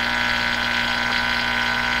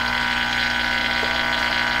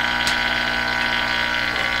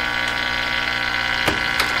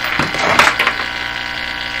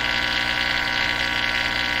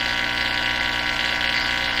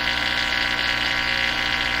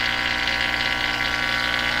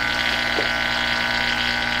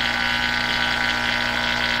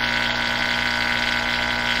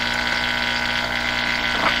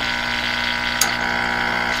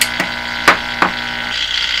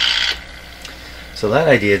 So that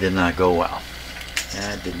idea did not go well.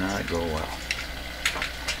 That did not go well.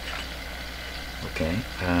 Okay,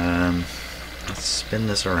 let's spin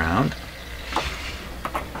this around.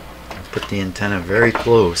 I'll put the antenna very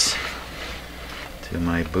close to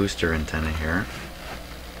my booster antenna here.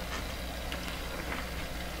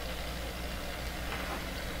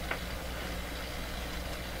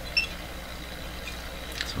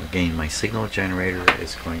 So again, my signal generator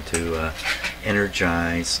is going to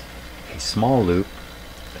energize a small loop,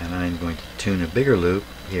 and I'm going to tune a bigger loop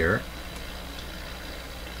here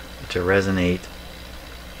to resonate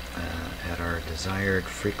at our desired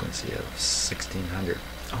frequency of 1600.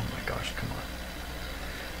 Oh my gosh, come on.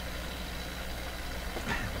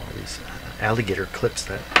 I have all these alligator clips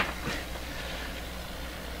that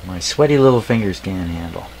my sweaty little fingers can't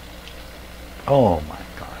handle. Oh my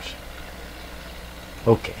gosh.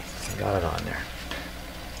 Okay, I got it on there.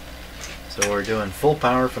 So we're doing full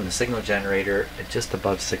power from the signal generator at just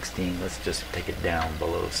above 16. Let's just take it down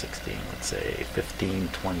below 16. Let's say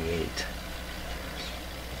 1528.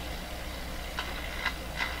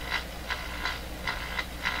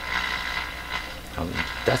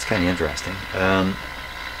 That's kind of interesting.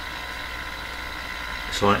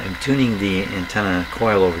 So I'm tuning the antenna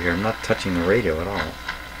coil over here. I'm not touching the radio at all.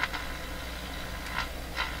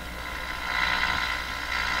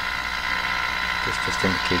 This just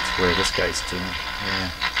indicates where this guy's tuning.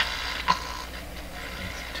 Yeah.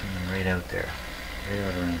 It's tuning right out there. Right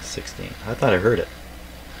out around 16. I thought I heard it.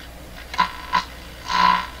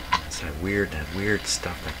 It's that weird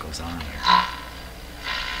stuff that goes on here.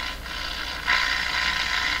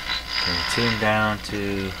 Okay, tune down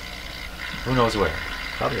to who knows where.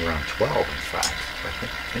 Probably around 12 in fact. If I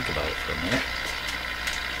think about it for a minute.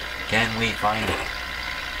 Can we find it?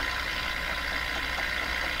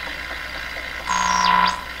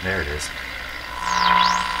 There it is.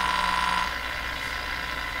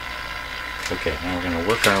 Okay, now we're going to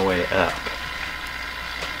work our way up.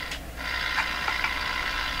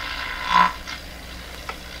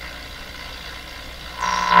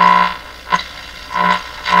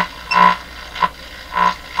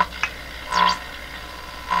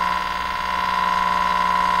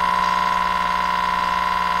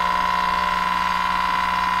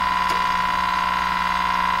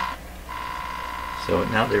 So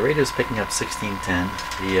now the radio is picking up 1610.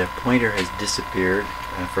 The pointer has disappeared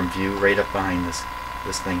from view right up behind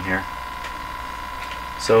this thing here.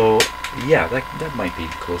 So yeah, that might be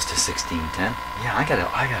close to 1610. Yeah, I gotta,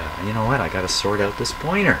 you know what? I gotta sort out this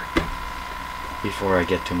pointer before I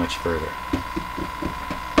get too much further.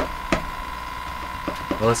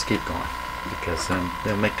 Well, let's keep going. because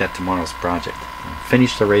they'll make that tomorrow's project.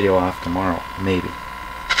 Finish the radio off tomorrow, maybe.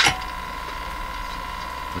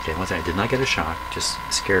 Okay, once I did not get a shock, just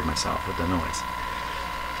scared myself with the noise.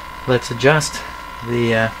 Let's adjust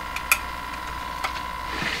the.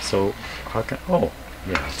 So how can? Oh,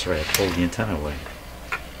 yeah, that's right. I pulled the antenna away.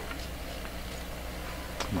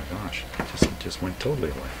 Oh my gosh, it just went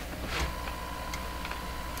totally away.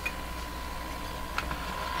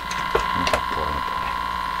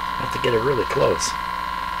 I have to get it really close.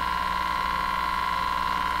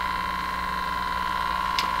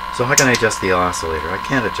 So how can I adjust the oscillator? I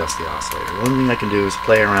can't adjust the oscillator. The only thing I can do is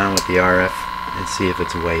play around with the RF and see if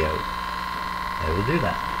it's way out. I will do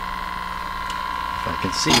that. If I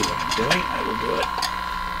can see what I'm doing, I will do it.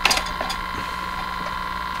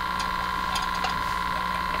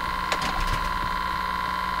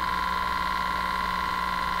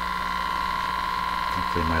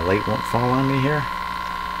 Hopefully my light won't fall on me here.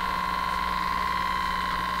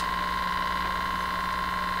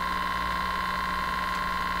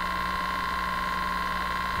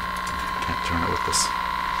 Can't turn it with this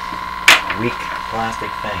weak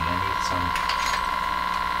plastic thing. I need some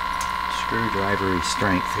screwdrivery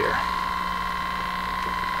strength here.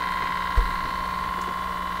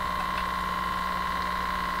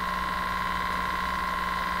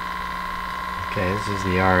 Okay, this is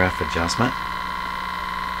the RF adjustment.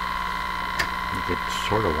 You could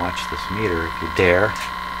sort of watch this meter if you dare.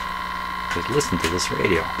 Just listen to this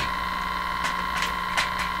radio.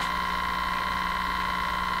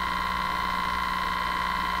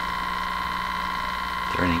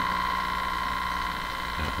 Turning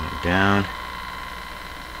that one down.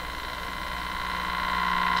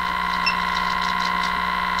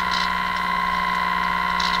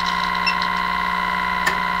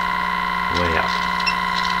 Way up.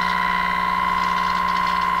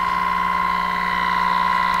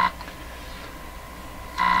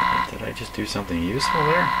 Did I just do something useful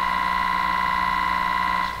there?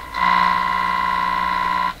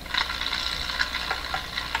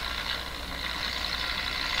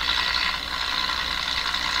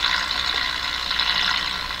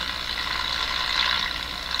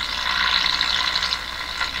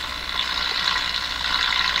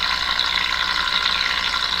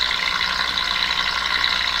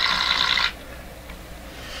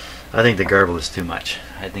 I think the garble is too much.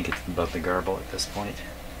 I think it's above the garble at this point.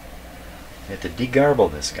 You have to degarble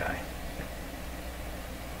this guy.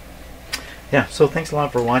 Yeah, so thanks a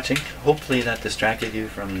lot for watching. Hopefully that distracted you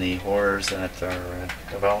from the horrors that are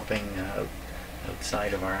developing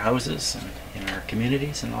outside of our houses and in our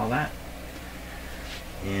communities and all that.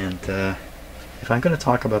 And if I'm going to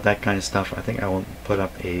talk about that kind of stuff, I think I will put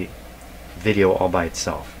up a video all by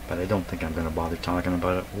itself. But I don't think I'm going to bother talking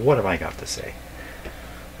about it. What have I got to say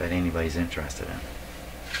that anybody's interested in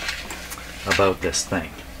about this thing?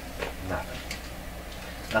 Nothing.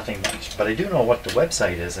 Nothing much. But I do know what the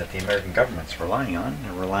website is that the American government's relying on.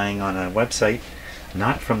 They're relying on a website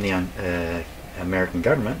not from the American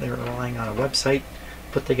government. They're relying on a website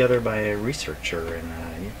put together by a researcher in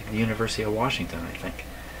the University of Washington, I think,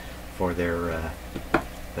 for their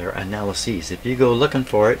analyses. If you go looking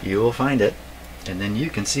for it, you will find it. And then you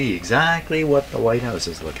can see exactly what the White House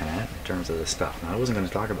is looking at in terms of this stuff. Now, I wasn't going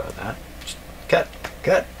to talk about that. Just cut,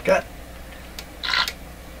 cut, cut.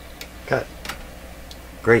 Cut.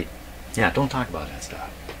 Great. Yeah, don't talk about that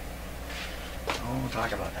stuff. Don't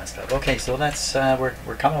talk about that stuff. Okay, so that's,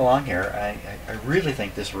 we're coming along here. I really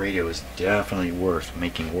think this radio is definitely worth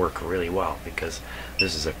making work really well, because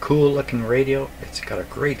this is a cool looking radio. It's got a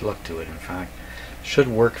great look to it, in fact. Should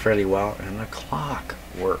work fairly well, and the clock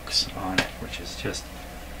works on it, which is just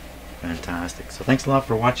fantastic. So thanks a lot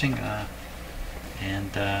for watching,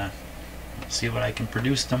 and we'll see what I can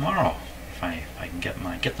produce tomorrow if I can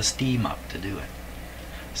get the steam up to do it.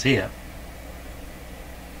 See ya.